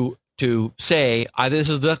to say this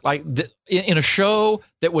is in a show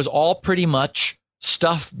that was all pretty much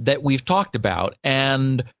stuff that we've talked about,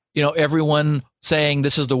 and everyone saying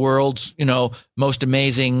this is the world's most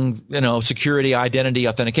amazing security, identity,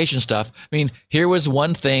 authentication stuff. I mean, here was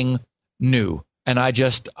one thing new, and I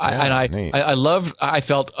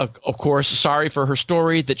felt of course sorry for her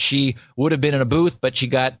story that she would have been in a booth, but she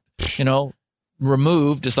got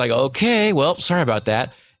removed. It's like, okay, well, sorry about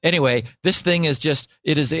that. Anyway, this thing is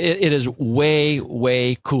it is way,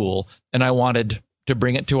 way cool, and I wanted to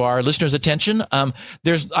bring it to our listeners' attention.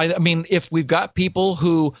 If we've got people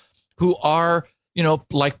who are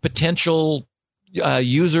like potential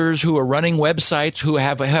users who are running websites who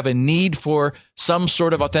have a need for some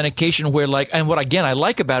sort of authentication, and what again I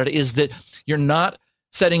like about it is that you're not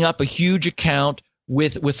setting up a huge account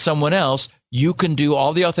with someone else. You can do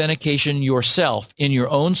all the authentication yourself in your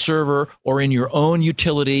own server or in your own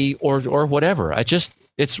utility or whatever.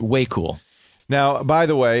 It's way cool. Now, by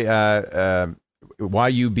the way,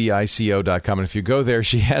 yubico.com, and if you go there,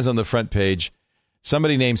 she has on the front page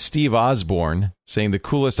somebody named Steve Osborne saying the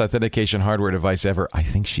coolest authentication hardware device ever. I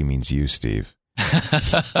think she means you, Steve.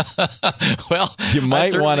 Well, you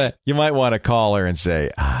might want to call her and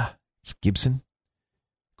say, it's Gibson.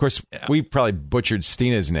 Of course, we probably butchered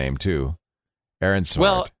Stina's name too. Aaron Smart.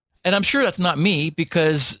 Well, and I'm sure that's not me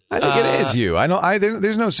because I think it is you. I know.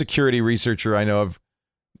 There's no security researcher I know of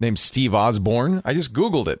named Steve Osborne. I just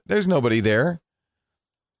Googled it. There's nobody there.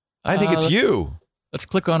 I think it's you. Let's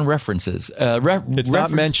click on references. It's not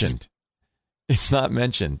mentioned. It's not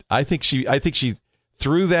mentioned. I think she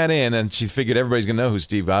threw that in, and she figured everybody's going to know who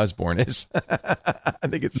Steve Osborne is. I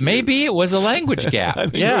think it's maybe it was a language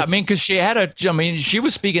gap. Yeah, because she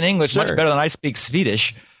was speaking English much better than I speak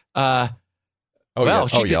Swedish. All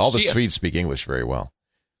the Swedes speak English very well.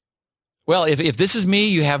 Well, if this is me,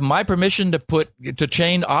 you have my permission to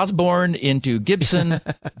change Osborne into Gibson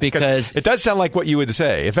because it does sound like what you would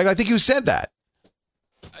say. In fact, I think you said that.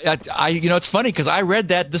 It's funny because I read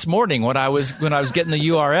that this morning when I was getting the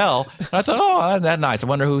URL, and I thought, oh, that's nice. I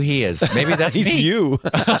wonder who he is. Maybe that's He's me. You.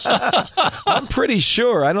 I'm pretty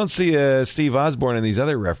sure. I don't see Steve Osborne in these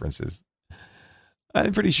other references.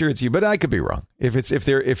 I'm pretty sure it's you, but I could be wrong. If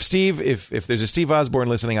there's a Steve Osborne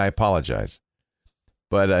listening, I apologize.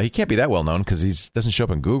 But he can't be that well known because he doesn't show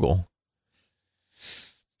up in Google.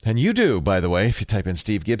 And you do, by the way, if you type in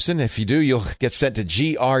Steve Gibson. If you do, you'll get sent to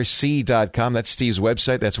grc.com. That's Steve's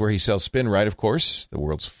website. That's where he sells SpinRite, of course, the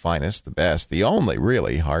world's finest, the best, the only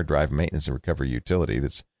really hard drive maintenance and recovery utility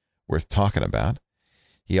that's worth talking about.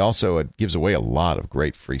 He also gives away a lot of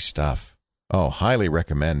great free stuff. Oh, highly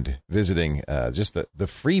recommend visiting just the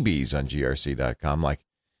freebies on grc.com, like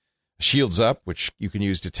Shields Up, which you can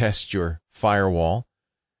use to test your firewall.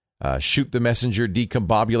 Shoot the Messenger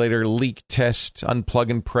Decombobulator, Leak Test,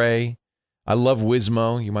 Unplug and Pray, I love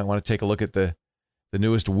Wizmo. You might want to take a look at the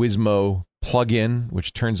newest Wizmo plugin,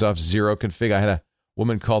 which turns off zero config. I had a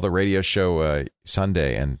woman call the radio show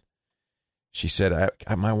Sunday, and she said,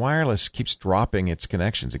 my wireless keeps dropping its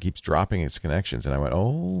connections. It keeps dropping its connections. And I went,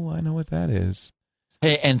 oh, I know what that is.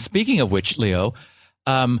 Hey, and speaking of which, Leo,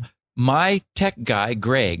 my tech guy,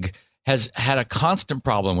 Greg, has had a constant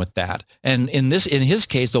problem with that. And in his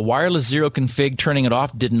case, the wireless zero config, turning it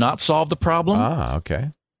off, did not solve the problem. Ah, okay.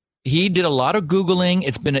 He did a lot of Googling.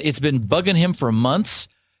 It's been bugging him for months.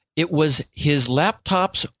 It was his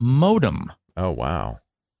laptop's modem. Oh, wow.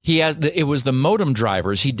 It was the modem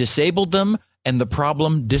drivers. He disabled them, and the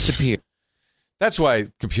problem disappeared. That's why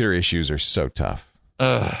computer issues are so tough.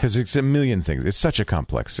 Because it's a million things. It's such a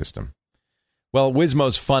complex system. Well,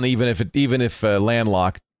 Wizmo's fun, even if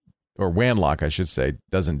Landlock, or WANlock, I should say,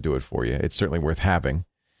 doesn't do it for you. It's certainly worth having.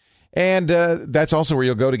 And that's also where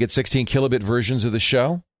you'll go to get 16 kilobit versions of the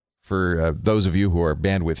show for those of you who are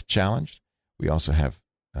bandwidth challenged. We also have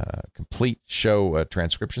complete show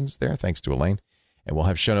transcriptions there, thanks to Elaine. And we'll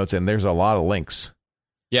have show notes, and there's a lot of links.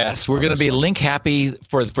 Yes, we're going to be link happy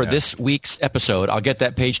for this week's episode. I'll get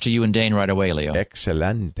that page to you and Dane right away, Leo.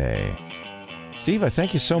 Excelente. Steve, I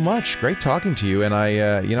thank you so much. Great talking to you. And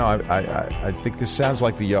I think this sounds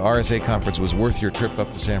like the RSA Conference was worth your trip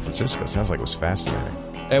up to San Francisco. Sounds like it was fascinating.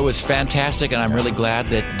 It was fantastic, and I'm really glad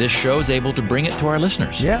that this show is able to bring it to our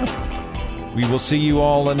listeners. Yeah. We will see you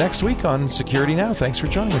all next week on Security Now. Thanks for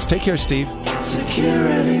joining us. Take care, Steve.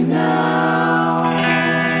 Security Now.